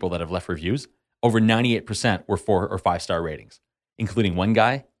hundreds of people that have left reviews, over 98% were 4 or 5 star ratings, including one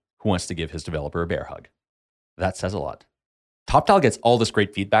guy who wants to give his developer a bear hug. That says a lot. TopTal gets all this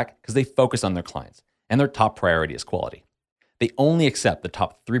great feedback because they focus on their clients, and their top priority is quality. They only accept the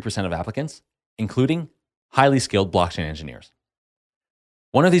top 3% of applicants, including highly skilled blockchain engineers.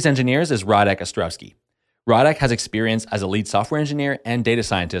 One of these engineers is Radek Ostrowski. Radek has experience as a lead software engineer and data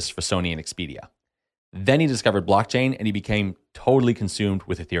scientist for Sony and Expedia. Then he discovered blockchain and he became totally consumed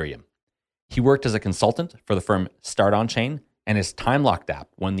with Ethereum. He worked as a consultant for the firm Start On Chain, and his Time Locked app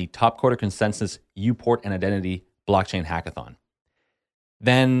won the Top Coder Consensus Uport and Identity Blockchain Hackathon.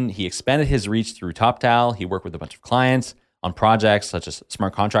 Then he expanded his reach through TopTal. He worked with a bunch of clients on projects such as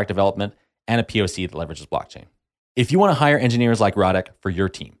smart contract development and a POC that leverages blockchain. If you want to hire engineers like Radek for your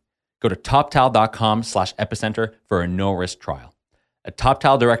team, go to toptal.com/epicenter for a no-risk trial. A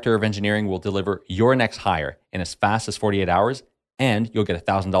TopTal director of engineering will deliver your next hire in as fast as 48 hours, and you'll get a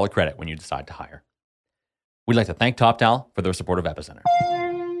 $1,000 credit when you decide to hire. We'd like to thank TopTal for their support of Epicenter.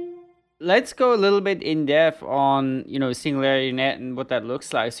 Let's go a little bit in depth on, Singularity Net and what that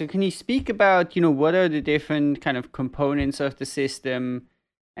looks like. So can you speak about, what are the different kind of components of the system?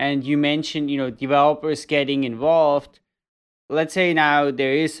 And you mentioned, developers getting involved. Let's say now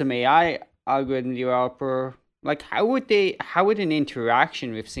there is some AI algorithm developer. Like, how would an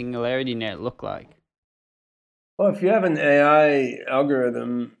interaction with Singularity Net look like? Well, if you have an AI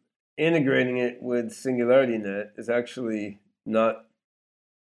algorithm, integrating it with Singularity Net is actually not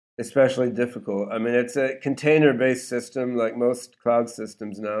especially difficult. I mean, it's a container-based system like most cloud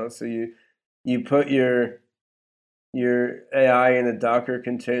systems now. So you put your AI in a Docker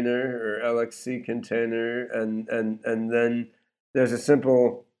container or LXC container, and then there's a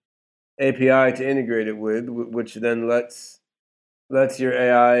simple API to integrate it with, which then lets your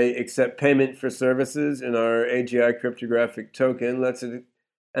AI accept payment for services in our AGI cryptographic token, lets it,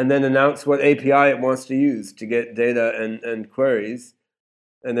 and then announce what API it wants to use to get data and queries,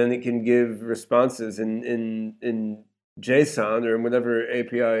 and then it can give responses in JSON or in whatever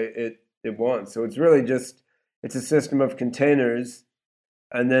API it wants. So it's really it's a system of containers,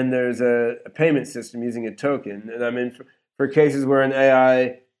 and then there's a payment system using a token. And I mean, for cases where an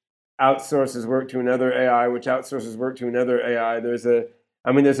AI outsources work to another AI, which outsources work to another AI, there's a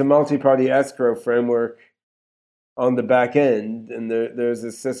multi-party escrow framework on the back end, and there's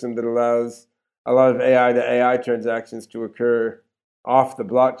a system that allows a lot of AI to AI transactions to occur off the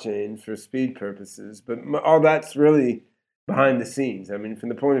blockchain for speed purposes. But all that's really behind the scenes. I mean, from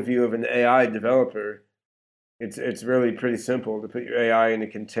the point of view of an AI developer, it's really pretty simple to put your AI in a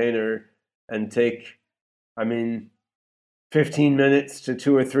container and take, 15 minutes to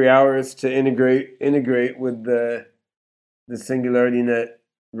 2 or 3 hours to integrate with the Singularity Net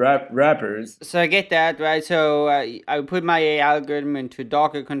wrappers. So I get that, right? So I would put my AI algorithm into a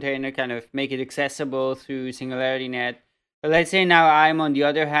Docker container, kind of make it accessible through Singularity Net. But let's say now I'm, on the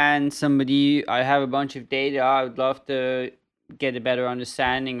other hand, I have a bunch of data. I would love to get a better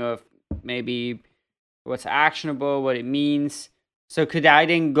understanding of maybe what's actionable, what it means. So could I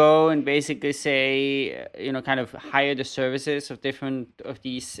then go and basically say, kind of hire the services of different of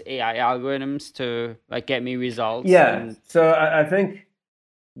these AI algorithms to get me results? Yeah. So I think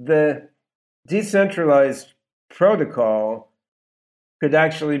the decentralized protocol could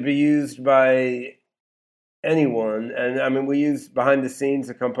actually be used by anyone. And we use behind the scenes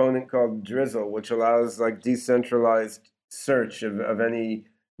a component called Drizzle, which allows decentralized search of any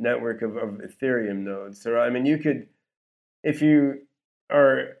network of Ethereum nodes. So you could, if you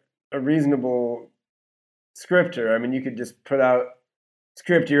are a reasonable scripter, you could just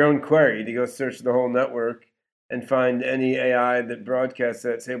script your own query to go search the whole network and find any AI that broadcasts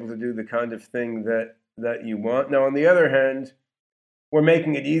that's able to do the kind of thing that you want. Now, on the other hand, we're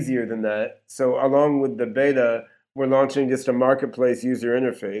making it easier than that. So along with the beta, we're launching just a marketplace user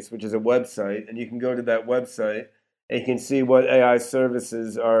interface, which is a website, and you can go to that website and you can see what AI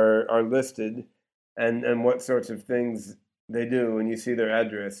services are listed and what sorts of things they do, and you see their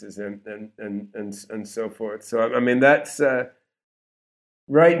addresses and so forth. So that's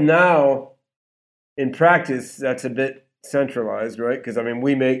right now in practice that's a bit centralized, right? Because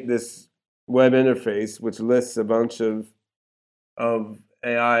we make this web interface which lists a bunch of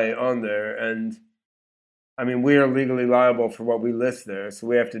AI on there, and we are legally liable for what we list there, so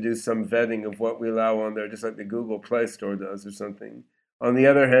we have to do some vetting of what we allow on there, just like the Google Play Store does or something. On the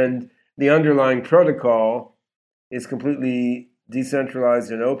other hand, the underlying protocol is completely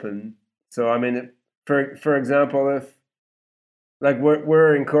decentralized and open. So for example, if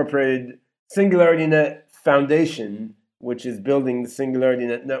we're incorporated, Singularity Net Foundation, which is building the Singularity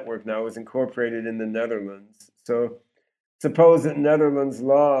Net network now, is incorporated in the Netherlands. So suppose that Netherlands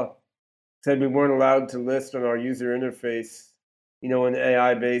law said we weren't allowed to list on our user interface an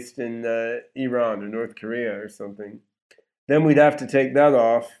AI based in Iran or North Korea or something, then we'd have to take that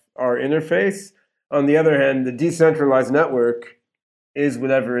off our interface. On the other hand, the decentralized network is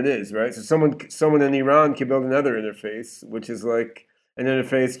whatever it is, right? So someone in Iran can build another interface, which is like an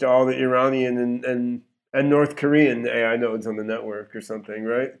interface to all the Iranian and North Korean AI nodes on the network or something,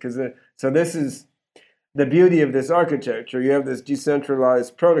 right? So this is the beauty of this architecture. You have this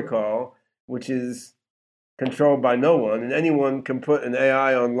decentralized protocol, which is controlled by no one, and anyone can put an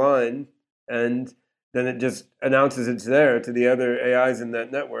AI online, and then it just announces it's there to the other AIs in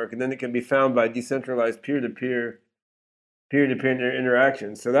that network, and then it can be found by decentralized peer-to-peer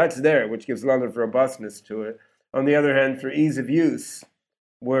interactions. So that's there, which gives a lot of robustness to it. On the other hand, for ease of use,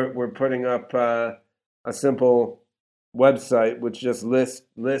 we're putting up a simple website which just lists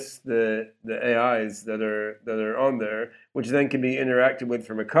the AIs that are on there, which then can be interacted with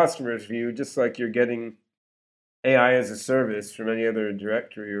from a customer's view, just like you're getting AI as a service from any other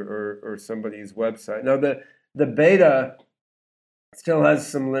directory or somebody's website. Now, the beta still has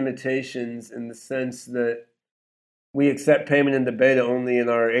some limitations in the sense that we accept payment in the beta only in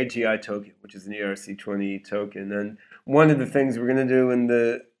our AGI token, which is an ERC20 token. And one of the things we're going to do in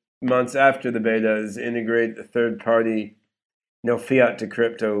the months after the beta is integrate a third-party, fiat to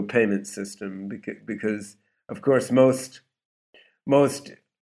crypto payment system, because of course most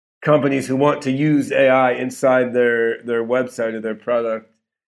companies who want to use AI inside their website or their product,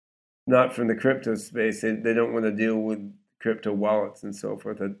 not from the crypto space, they don't want to deal with crypto wallets and so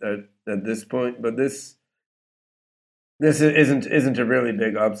forth at this point. But this isn't a really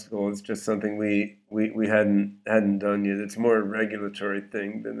big obstacle. It's just something we hadn't done yet. It's more a regulatory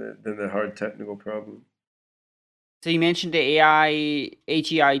thing than a hard technical problem. So you mentioned the AI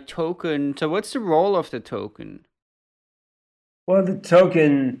AGI token. So what's the role of the token? Well, the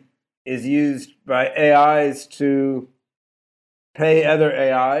token is used by AIs to pay other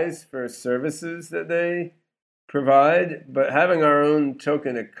AIs for services that they provide, but having our own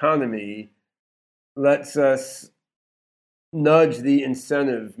token economy lets us nudge the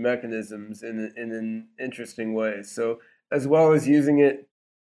incentive mechanisms in an interesting way. So as well as using it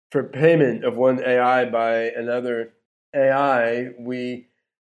for payment of one AI by another AI, we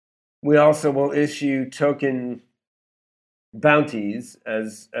also will issue token bounties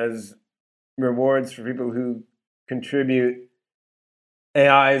as rewards for people who contribute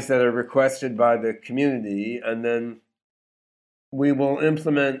AIs that are requested by the community. And then we will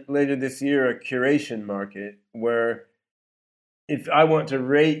implement later this year a curation market where if I want to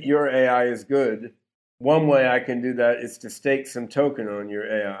rate your AI as good, one way I can do that is to stake some token on your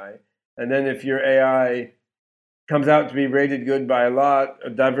AI. And then if your AI comes out to be rated good by a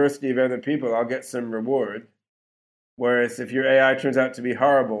diversity of other people, I'll get some reward. Whereas if your AI turns out to be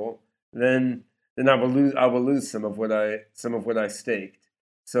horrible, then I will lose some of what I staked.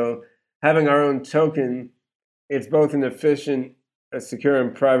 So having our own token, it's both an efficient, a secure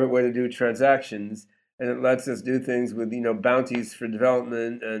and private way to do transactions, and it lets us do things with bounties for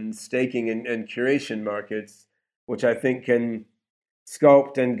development and staking and curation markets, which I think can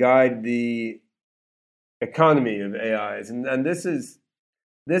sculpt and guide the economy of AIs. And this is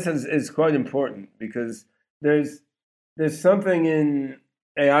quite important because there's something in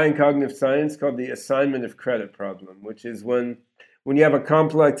AI and cognitive science called the assignment of credit problem, which is when you have a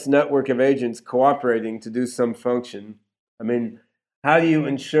complex network of agents cooperating to do some function. I mean, how do you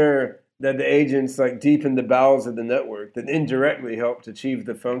ensure that the agents deep in the bowels of the network that indirectly helped achieve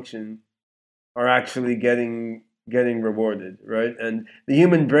the function are actually getting rewarded, right? And the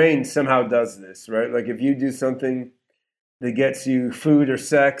human brain somehow does this, right? Like if you do something that gets you food or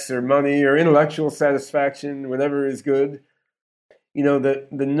sex or money or intellectual satisfaction, whatever is good, the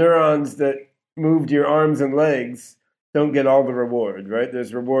neurons that moved your arms and legs don't get all the reward, right?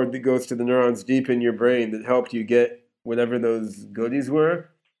 There's reward that goes to the neurons deep in your brain that helped you get whatever those goodies were.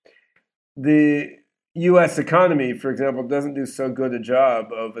 The U.S. economy, for example, doesn't do so good a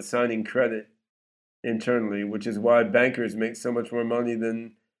job of assigning credit internally, which is why bankers make so much more money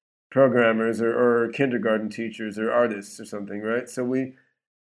than programmers or kindergarten teachers or artists or something, right?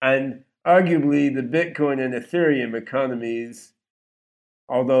 And arguably the Bitcoin and Ethereum economies,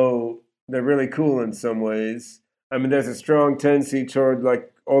 although they're really cool in some ways, I mean, there's a strong tendency toward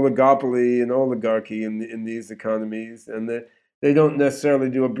oligopoly and oligarchy in these economies, and they don't necessarily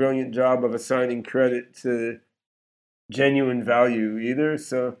do a brilliant job of assigning credit to genuine value either.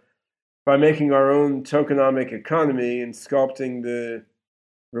 So by making our own tokenomic economy and sculpting the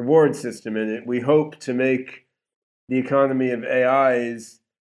reward system in it, we hope to make the economy of AIs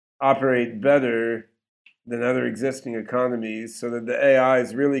operate better other existing economies, so that the AI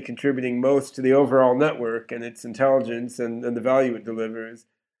is really contributing most to the overall network and its intelligence and the value it delivers.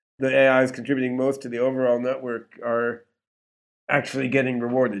 The AI is contributing most to the overall network are actually getting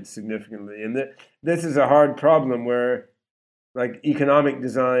rewarded significantly. And this is a hard problem where, like, economic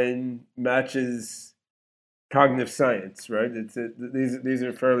design matches cognitive science, right? These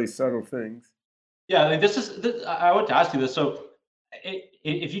are fairly subtle things. Yeah, I mean, I want to ask you this. So,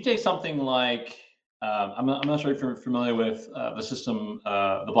 if you take something like, I'm not sure if you're familiar with the system,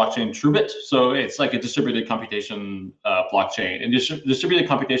 the blockchain Truebit. So it's like a distributed computation blockchain, and distributed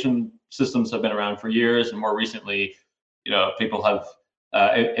computation systems have been around for years, and more recently, people have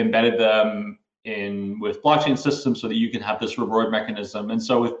embedded them with blockchain systems so that you can have this reward mechanism. And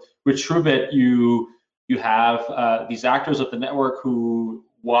so with Truebit, you have these actors of the network who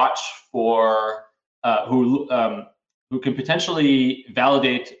watch for who can potentially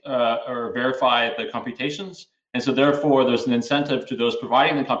validate or verify the computations. And so therefore, there's an incentive to those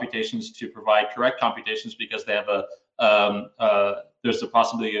providing the computations to provide correct computations, because they have there's a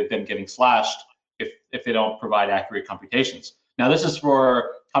possibility of them getting slashed if they don't provide accurate computations. Now, this is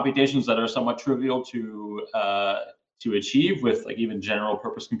for computations that are somewhat trivial to achieve with, like, even general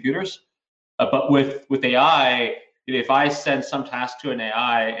purpose computers. But with AI, if I send some task to an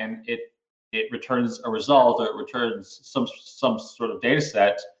AI and it returns a result, or it returns some sort of data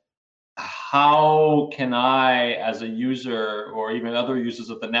set, how can I, as a user, or even other users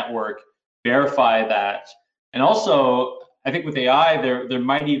of the network, verify that? And also, I think with AI, there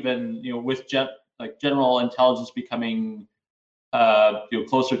might even, with general intelligence becoming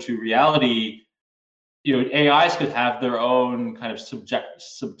closer to reality, AIs could have their own kind of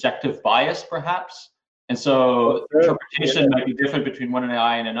subjective bias, perhaps. And so interpretation might be different between one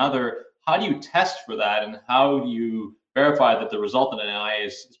AI and another. How do you test for that, and how do you verify that the result that an AI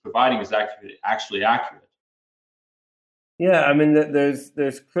is providing is actually accurate? Yeah, I mean,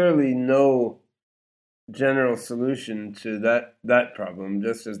 there's clearly no general solution to that problem,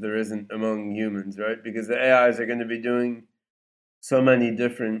 just as there isn't among humans, right? Because the AIs are going to be doing so many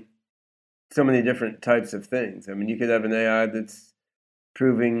different types of things. I mean, you could have an AI that's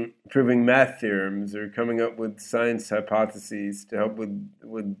proving math theorems, or coming up with science hypotheses to help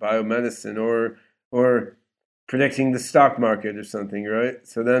with biomedicine, or predicting the stock market or something, right?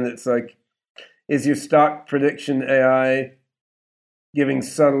 So then it's like, is your stock prediction AI giving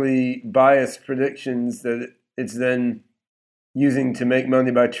subtly biased predictions that it's then using to make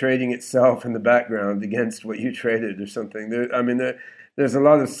money by trading itself in the background against what you traded or something? There's a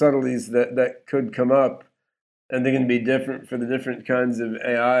lot of subtleties that could come up, and they're going to be different for the different kinds of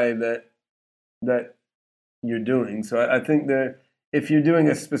AI that you're doing. So I think that if you're doing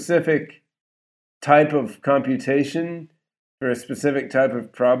a specific type of computation for a specific type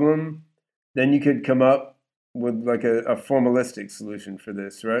of problem, then you could come up with like a formalistic solution for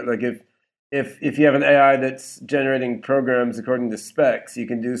this, right? Like if you have an AI that's generating programs according to specs, you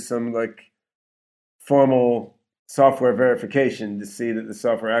can do some like formal software verification to see that the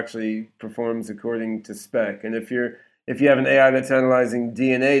software actually performs according to spec. And if you have an AI that's analyzing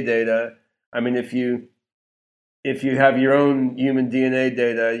DNA data, I mean, if you have your own human DNA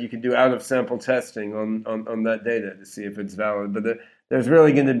data, you can do out of sample testing on that data to see if it's valid. But there's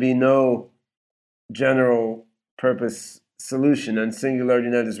really going to be no general purpose solution, and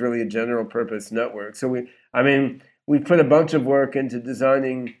SingularityNet is really a general purpose network. So we put a bunch of work into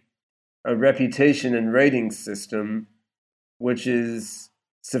designing a reputation and rating system, which is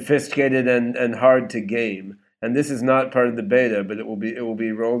sophisticated and hard to game. And this is not part of the beta, but it will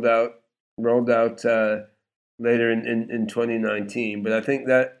be rolled out later in 2019. But I think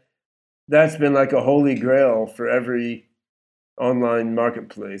that's been like a holy grail for every online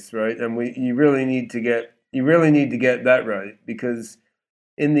marketplace, right? And you really need to get that right, because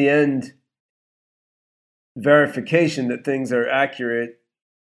in the end, verification that things are accurate,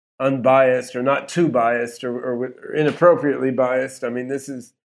 unbiased, or not too biased, or inappropriately biased, I mean, this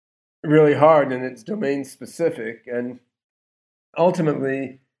is really hard, and it's domain specific. And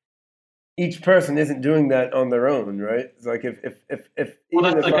ultimately, each person isn't doing that on their own, right? It's like if well,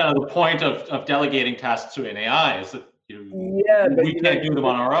 that's kind of the point of delegating tasks to an AI, is that we can't do them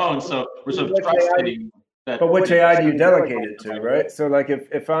on our own, so we're sort of trusting that. But which AI do you delegate it to, right? So like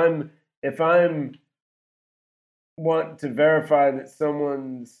if I'm want to verify that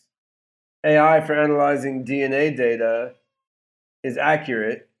someone's AI for analyzing DNA data is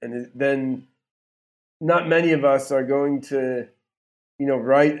accurate, and then not many of us are going to,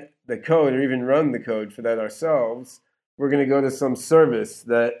 write the code or even run the code for that ourselves. We're going to go to some service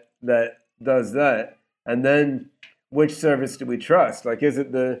that does that, and then which service do we trust? Like, is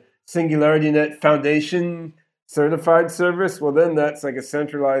it the SingularityNet Foundation certified service, well, then that's like a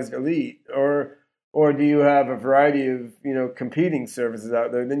centralized elite. Or do you have a variety of, competing services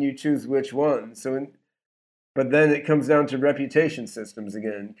out there? Then you choose which one. But then it comes down to reputation systems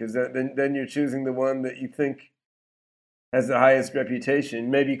again, because then you're choosing the one that you think has the highest reputation,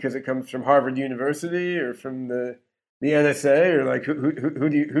 maybe because it comes from Harvard University or from the NSA, or like who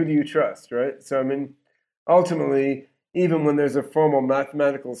do you trust, right? So I mean, ultimately, even when there's a formal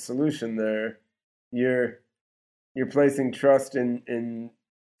mathematical solution there, you're placing trust in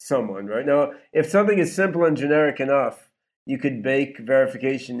someone, right? Now, if something is simple and generic enough, you could bake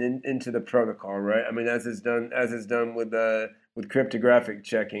verification into the protocol, right? I mean, as is done with cryptographic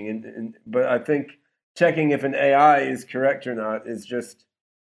checking, but I think checking if an AI is correct or not is just,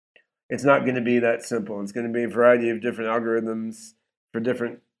 it's not going to be that simple. It's going to be a variety of different algorithms for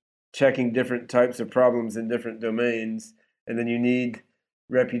checking different types of problems in different domains, and then you need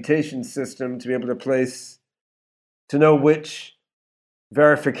reputation system to be able to know which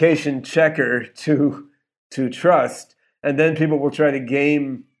verification checker to trust, and then people will try to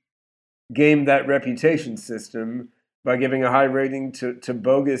game that reputation system by giving a high rating to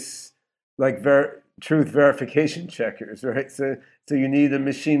bogus truth verification checkers, right? So you need a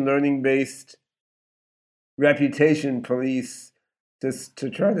machine learning based reputation police to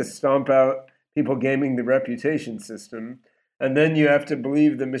try to stomp out people gaming the reputation system. And then you have to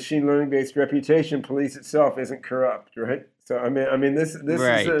believe the machine learning based reputation police itself isn't corrupt, right? So I mean this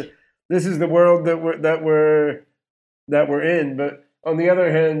Right. this is the world that we're in. But on the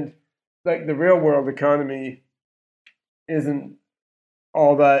other hand, like, the real world economy isn't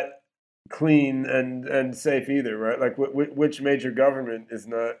all that clean and safe either, right? Like which major government is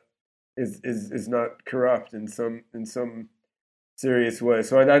not corrupt in some serious way?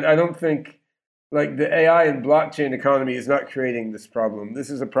 So I don't think, like, the AI and blockchain economy is not creating this problem. This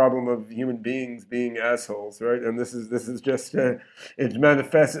is a problem of human beings being assholes, right? And this is just it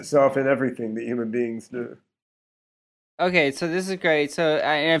manifests itself in everything that human beings do. Okay, so this is great. So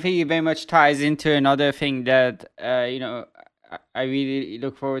I think it very much ties into another thing that I really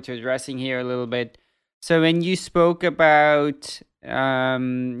look forward to addressing here a little bit. So when you spoke about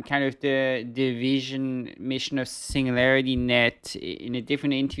kind of the vision mission of SingularityNet in a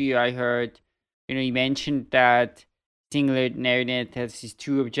different interview I heard, you mentioned that SingularityNet has these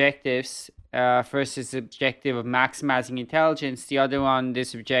two objectives. First is the objective of maximizing intelligence. The other one,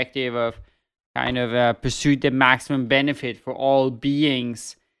 this objective of kind of pursue the maximum benefit for all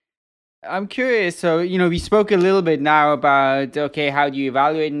beings. I'm curious. So, we spoke a little bit now about, okay, how do you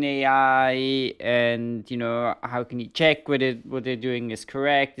evaluate an AI, and, how can you check whether what they're doing is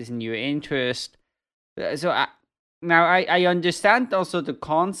correct, is in your interest. So now I understand also the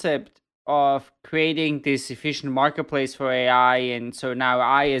concept of creating this efficient marketplace for AI. And so now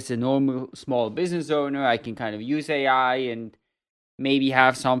I, as a normal small business owner, I can kind of use AI and maybe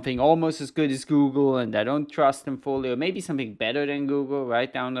have something almost as good as Google, and I don't trust them fully, or maybe something better than Google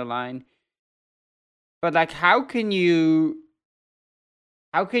right down the line. But like, how can you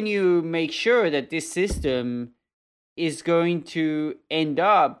make sure that this system is going to end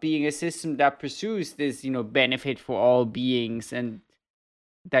up being a system that pursues this, benefit for all beings, and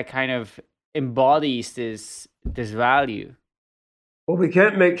that kind of embodies this value? Well, we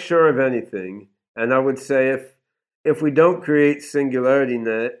can't make sure of anything, and I would say if we don't create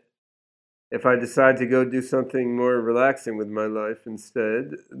SingularityNet, if I decide to go do something more relaxing with my life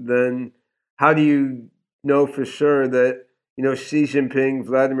instead, then how do you know for sure that, Xi Jinping,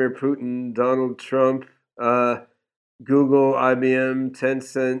 Vladimir Putin, Donald Trump, Google, IBM,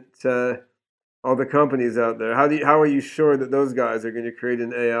 Tencent, all the companies out there, how are you sure that those guys are going to create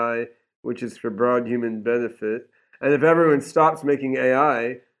an AI which is for broad human benefit? And if everyone stops making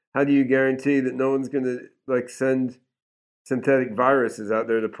AI, how do you guarantee that no one's going to send synthetic viruses out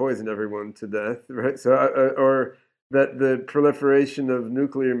there to poison everyone to death, right? So, or that the proliferation of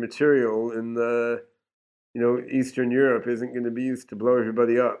nuclear material in the, Eastern Europe isn't going to be used to blow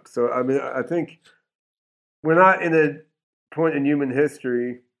everybody up. So, I mean, I think we're not in a point in human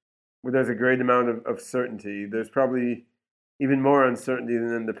history where there's a great amount of certainty. There's probably even more uncertainty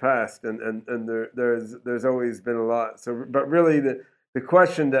than in the past, and there's always been a lot. So, but really, the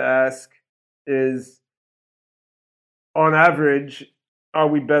question to ask is, on average, are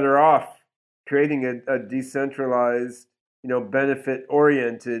we better off creating a decentralized,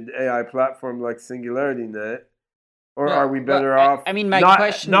 benefit-oriented AI platform like SingularityNet, or are we better off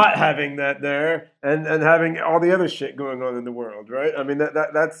not having that there and having all the other shit going on in the world, right? I mean,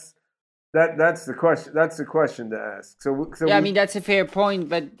 that's the question. That's the question to ask. I mean, that's a fair point,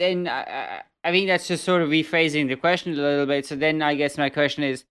 but then I think that's just sort of rephrasing the question a little bit. So then I guess my question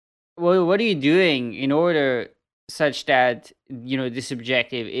is, well, what are you doing in order such that this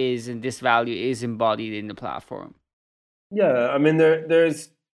objective is and this value is embodied in the platform? Yeah, I mean there's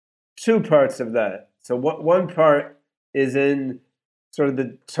two parts of that. So one part is in sort of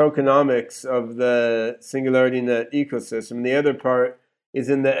the tokenomics of the SingularityNet ecosystem. The other part is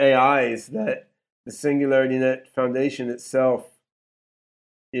in the AIs that the SingularityNet Foundation itself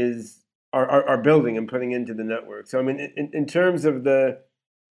are building and putting into the network. So I mean, in terms of the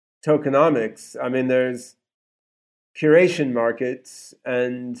tokenomics, I mean, there's curation markets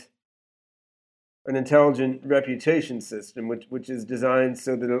and an intelligent reputation system, which is designed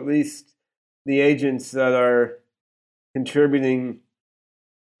so that at least the agents that are contributing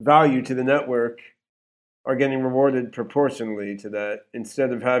value to the network are getting rewarded proportionally to that,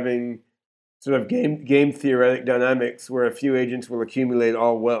 instead of having sort of game theoretic dynamics where a few agents will accumulate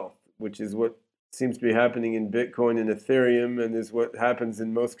all wealth, which is what seems to be happening in Bitcoin and Ethereum, and is what happens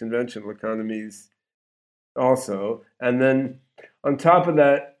in most conventional economies also. And then on top of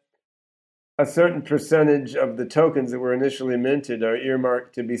that, a certain percentage of the tokens that were initially minted are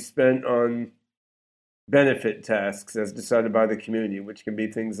earmarked to be spent on benefit tasks as decided by the community, which can be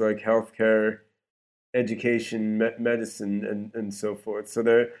things like healthcare, education, medicine, and so forth. So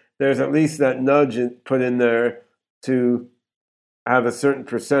there's at least that nudge put in there to have a certain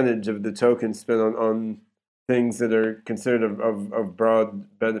percentage of the tokens spent on things that are considered of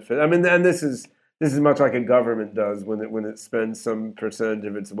broad benefit. I mean, and this is much like a government does when it spends some percentage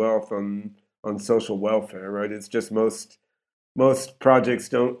of its wealth on social welfare, right? It's just most projects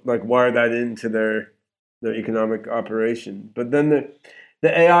don't like wire that into their economic operation. But then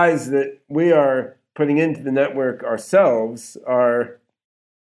the AIs that we are putting into the network ourselves are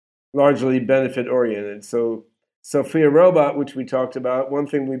largely benefit oriented. So Sophia Robot, which we talked about, one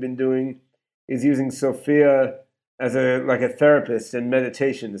thing we've been doing is using Sophia as a therapist and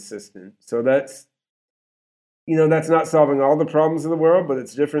meditation assistant. So that's not solving all the problems of the world, but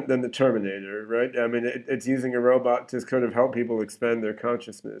it's different than the Terminator, right? I mean, it's using a robot to kind of help people expand their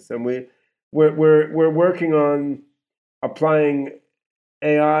consciousness. And we're working on applying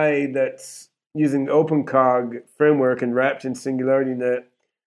AI that's using the OpenCog framework and wrapped in SingularityNet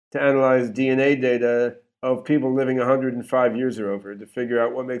to analyze DNA data of people living 105 years or over, to figure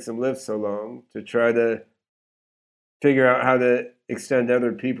out what makes them live so long, to try to figure out how to extend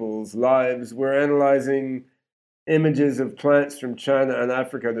other people's lives. We're analyzing images of plants from China and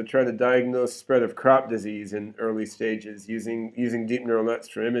Africa to try to diagnose spread of crop disease in early stages using deep neural nets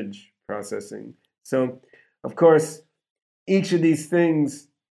for image processing. So, of course, each of these things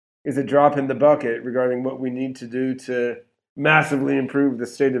is a drop in the bucket regarding what we need to do to massively improve the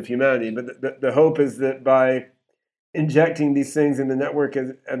state of humanity. But the hope is that by injecting these things in the network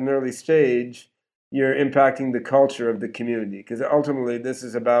at an early stage, you're impacting the culture of the community. Because ultimately, this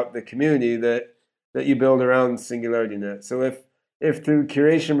is about the community that you build around SingularityNet. So if through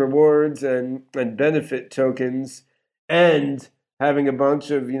curation rewards and benefit tokens and having a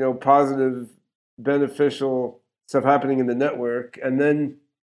bunch of positive, beneficial stuff happening in the network, and then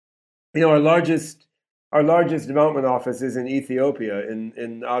our largest development office is in Ethiopia,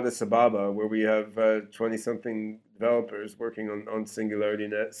 in Addis Ababa, where we have 20-something developers working on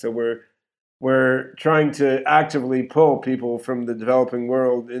SingularityNet. So we're trying to actively pull people from the developing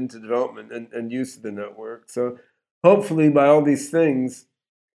world into development and use of the network. So hopefully by all these things,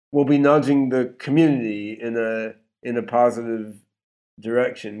 we'll be nudging the community in a positive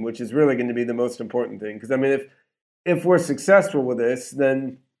direction, which is really going to be the most important thing. Because I mean, if we're successful with this,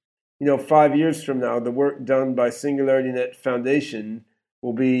 then 5 years from now, the work done by SingularityNet Foundation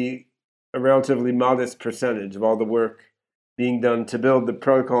will be a relatively modest percentage of all the work being done to build the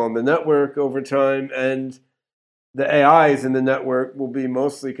protocol on the network over time, and the AIs in the network will be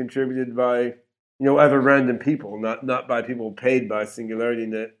mostly contributed by other random people, not by people paid by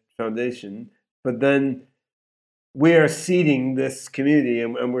SingularityNet Foundation. But then we are seeding this community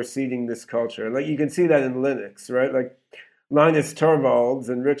and we're seeding this culture. Like you can see that in Linux, right? Like Linus Torvalds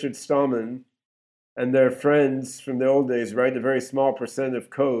and Richard Stallman and their friends from the old days write a very small percent of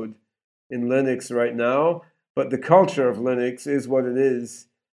code in Linux right now, but the culture of Linux is what it is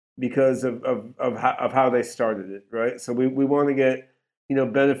because of how they started it, right? So we want to get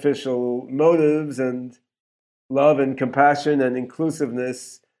beneficial motives and love and compassion and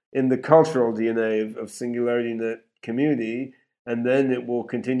inclusiveness in the cultural DNA of SingularityNet community, and then it will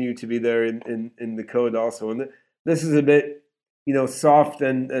continue to be there in the code also. And this is a bit soft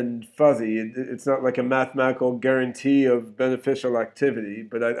and fuzzy. It's not like a mathematical guarantee of beneficial activity,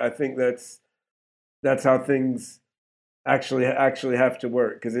 but I think that's how things actually have to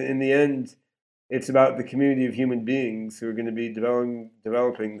work. Because in the end, It's about the community of human beings who are going to be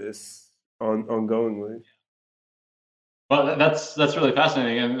developing this ongoingly. Well, that's really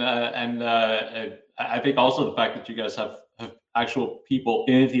fascinating, and I think also the fact that you guys have actual people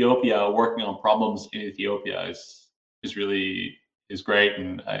in Ethiopia working on problems in Ethiopia is really is great,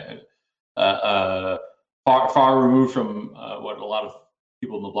 and far removed from what a lot of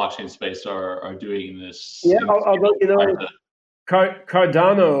people in the blockchain space are doing in this. Yeah, although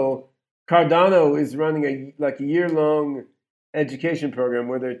Cardano is running a year-long education program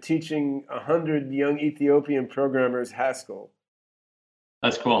where they're teaching 100 young Ethiopian programmers Haskell.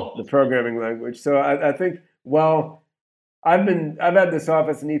 That's cool. The programming language. So I think, well, I've had this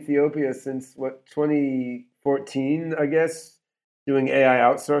office in Ethiopia since 2014, I guess, doing AI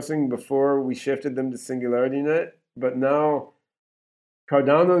outsourcing before we shifted them to SingularityNet. But now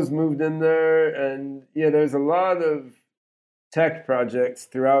Cardano's moved in there, and yeah, there's a lot of tech projects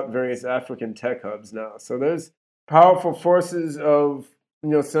throughout various African tech hubs now. So there's powerful forces of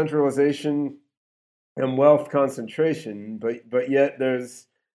centralization and wealth concentration, but yet there's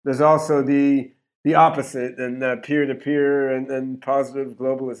also the opposite, and peer-to-peer and positive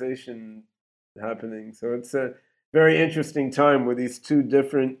globalization happening. So it's a very interesting time where these two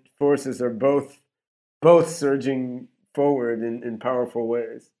different forces are both surging forward in powerful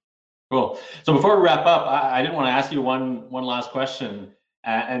ways. Cool. So before we wrap up, I did want to ask you one last question,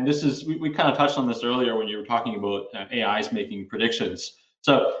 and this is we kind of touched on this earlier when you were talking about AIs making predictions.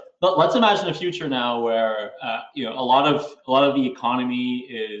 So let's imagine a future now where a lot of the economy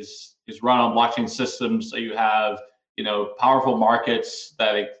is run on blockchain systems. So you have powerful markets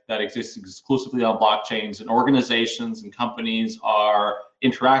that exist exclusively on blockchains, and organizations and companies are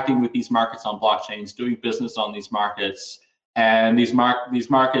interacting with these markets on blockchains, doing business on these markets, and these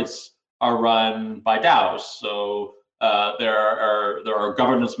markets are run by DAOs. So there are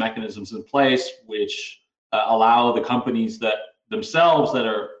governance mechanisms in place which allow the companies that themselves that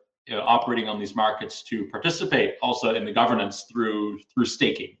are operating on these markets to participate also in the governance through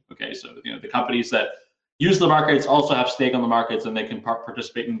staking. Okay, so the companies that use the markets also have stake on the markets, and they can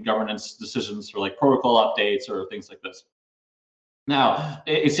participate in governance decisions for like protocol updates or things like this. Now,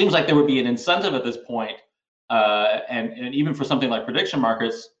 it seems like there would be an incentive at this point, and even for something like prediction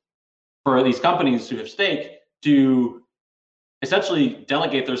markets, for these companies who have stake to essentially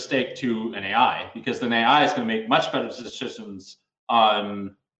delegate their stake to an AI, because then AI is going to make much better decisions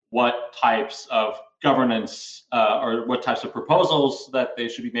on what types of governance or what types of proposals that they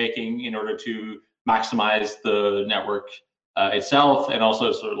should be making in order to maximize the network itself, and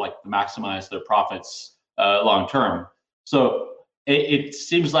also sort of like maximize their profits long term. So it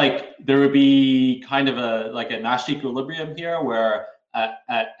seems like there would be kind of a Nash equilibrium here, where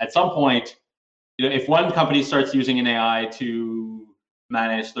at some point, if one company starts using an AI to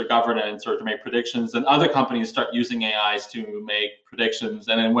manage their governance or to make predictions, then other companies start using AIs to make predictions.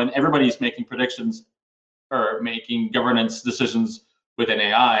 And then when everybody's making predictions or making governance decisions with an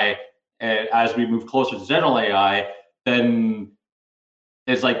AI, as we move closer to general AI, then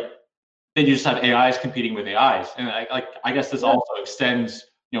it's like then you just have AIs competing with AIs, and I guess this also extends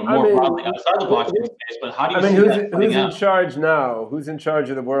more broadly outside the blockchain space. But how do you see who's in charge now? Who's in charge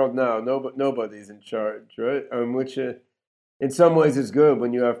of the world now? Nobody's in charge, right? Which in some ways is good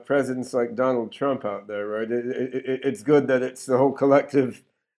when you have presidents like Donald Trump out there, right? It's good that it's the whole collective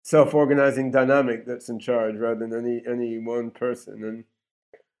self-organizing dynamic that's in charge rather than any one person. And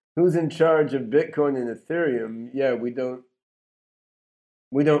who's in charge of Bitcoin and Ethereum? Yeah, we don't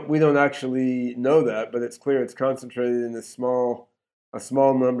actually know that, but it's clear it's concentrated in a small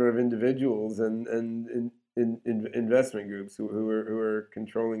number of individuals and investment groups who are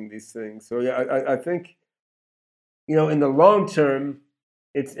controlling these things. So yeah, I think in the long term,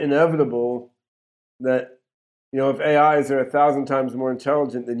 it's inevitable that if AIs are 1,000 times more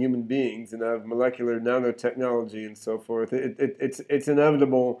intelligent than human beings and have molecular nanotechnology and so forth, it's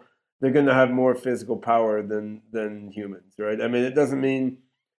inevitable they're going to have more physical power than humans, right? I mean, it doesn't mean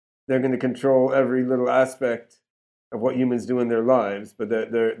they're going to control every little aspect of what humans do in their lives, but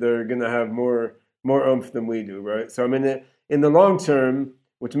they're going to have more oomph than we do, right? So I mean, in the long term,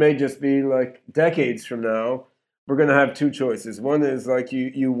 which may just be like decades from now, we're going to have two choices. One is like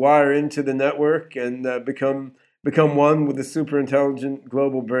you wire into the network and become one with a super intelligent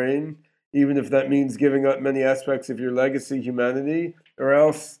global brain, even if that means giving up many aspects of your legacy humanity, or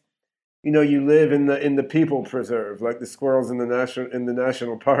else you live in the people preserve, like the squirrels in the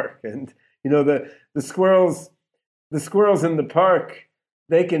national park. And the squirrels in the park,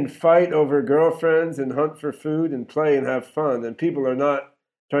 they can fight over girlfriends and hunt for food and play and have fun, and people are not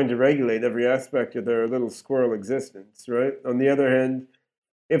trying to regulate every aspect of their little squirrel existence, right? On the other hand,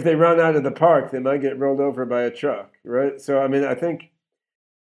 if they run out of the park, they might get rolled over by a truck, right? So, I mean, I think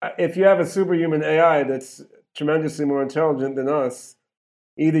if you have a superhuman AI that's tremendously more intelligent than us,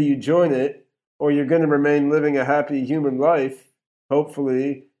 either you join it or you're going to remain living a happy human life,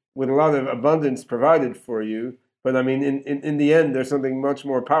 hopefully, with a lot of abundance provided for you. But I mean, in the end, there's something much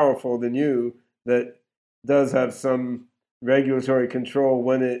more powerful than you that does have some regulatory control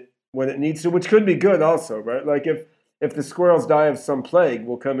when it needs to, which could be good also, right? Like if the squirrels die of some plague,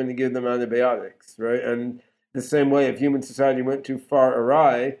 we'll come in and give them antibiotics, right? And the same way, if human society went too far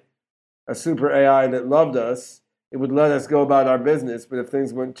awry, a super AI that loved us, it would let us go about our business. But if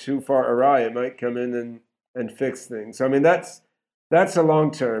things went too far awry, it might come in and fix things. So I mean, that's a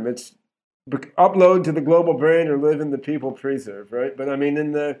long term. It's upload to the global brain or live in the people preserve, right? But I mean,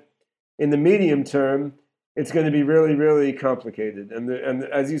 in the medium term, it's going to be really, really complicated. And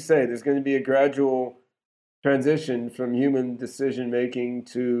as you say, there's going to be a gradual transition from human decision making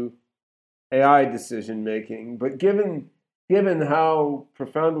to AI decision making. But given how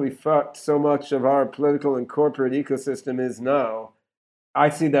profoundly fucked so much of our political and corporate ecosystem is now, I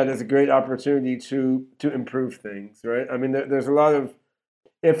see that as a great opportunity to improve things, right? I mean, there's a lot of,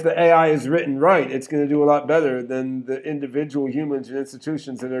 if the AI is written right, it's going to do a lot better than the individual humans and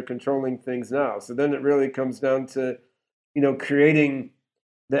institutions that are controlling things now. So then it really comes down to, creating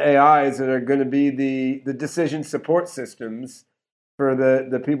the AIs that are going to be the decision support systems for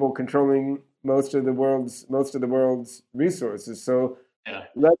the people controlling most of the world's resources. So yeah,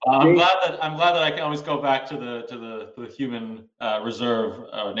 I'm glad that I can always go back to the human reserve,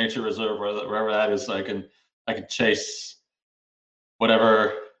 nature reserve, wherever that is. So I can chase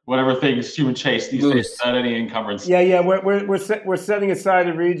whatever things human chase these days without any encumbrance. Yeah. We're setting aside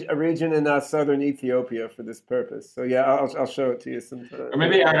a region in southern Ethiopia for this purpose. So yeah, I'll show it to you sometime. Or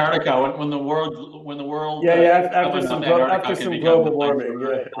maybe Antarctica when the world after some global warming,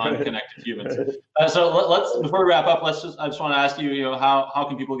 unconnected humans. So let's, before we wrap up, I just want to ask you, how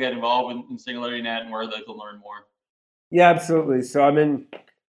can people get involved in SingularityNet and where they can learn more? Yeah, absolutely. So I'm in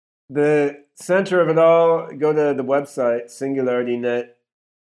the center of it all. Go to the website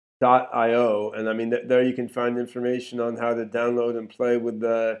SingularityNet.io, and I mean there you can find information on how to download and play with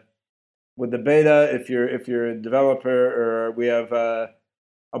the beta if you're a developer. Or we have a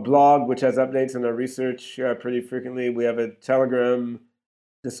blog which has updates on our research pretty frequently. We have a Telegram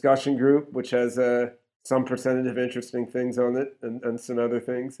discussion group which has some percentage of interesting things on it and some other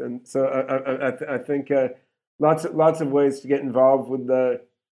things. And so I think lots of ways to get involved with the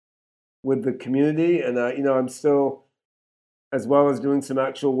community. And I'm still, as well as doing some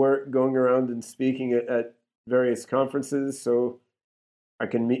actual work, going around and speaking at various conferences, so I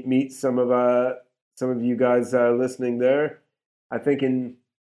can meet some of you guys listening there. I think in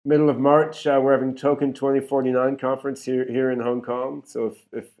middle of March we're having Token 2049 conference here in Hong Kong. So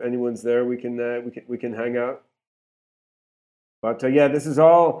if anyone's there, we can hang out. But this is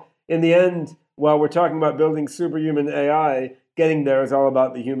all in the end. While we're talking about building superhuman AI, getting there is all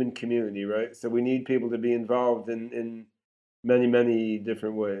about the human community, right? So we need people to be involved in many, many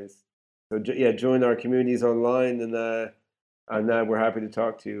different ways. So join our communities online, and we're happy to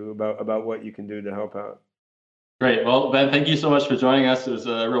talk to you about what you can do to help out. Great. Well, Ben, thank you so much for joining us. It was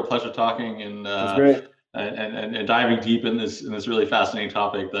a real pleasure talking and great. And diving deep in this really fascinating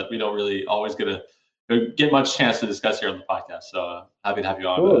topic that we don't really always get much chance to discuss here on the podcast. So happy to have you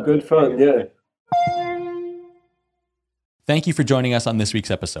on. Cool. Good fun. Yeah. Thank you for joining us on this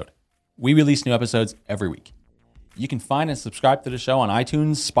week's episode. We release new episodes every week. You can find and subscribe to the show on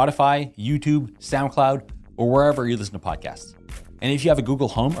iTunes, Spotify, YouTube, SoundCloud, or wherever you listen to podcasts. And if you have a Google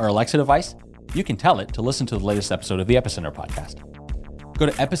Home or Alexa device, you can tell it to listen to the latest episode of the Epicenter podcast. Go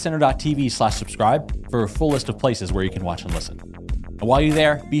to epicenter.tv/subscribe for a full list of places where you can watch and listen. And while you're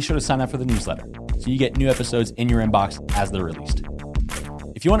there, be sure to sign up for the newsletter so you get new episodes in your inbox as they're released.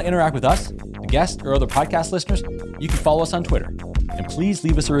 If you want to interact with us, the guests, or other podcast listeners, you can follow us on Twitter. And please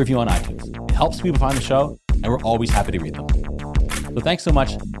leave us a review on iTunes. It helps people find the show, and we're always happy to read them. So thanks so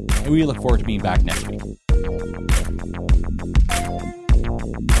much, and we look forward to being back next week.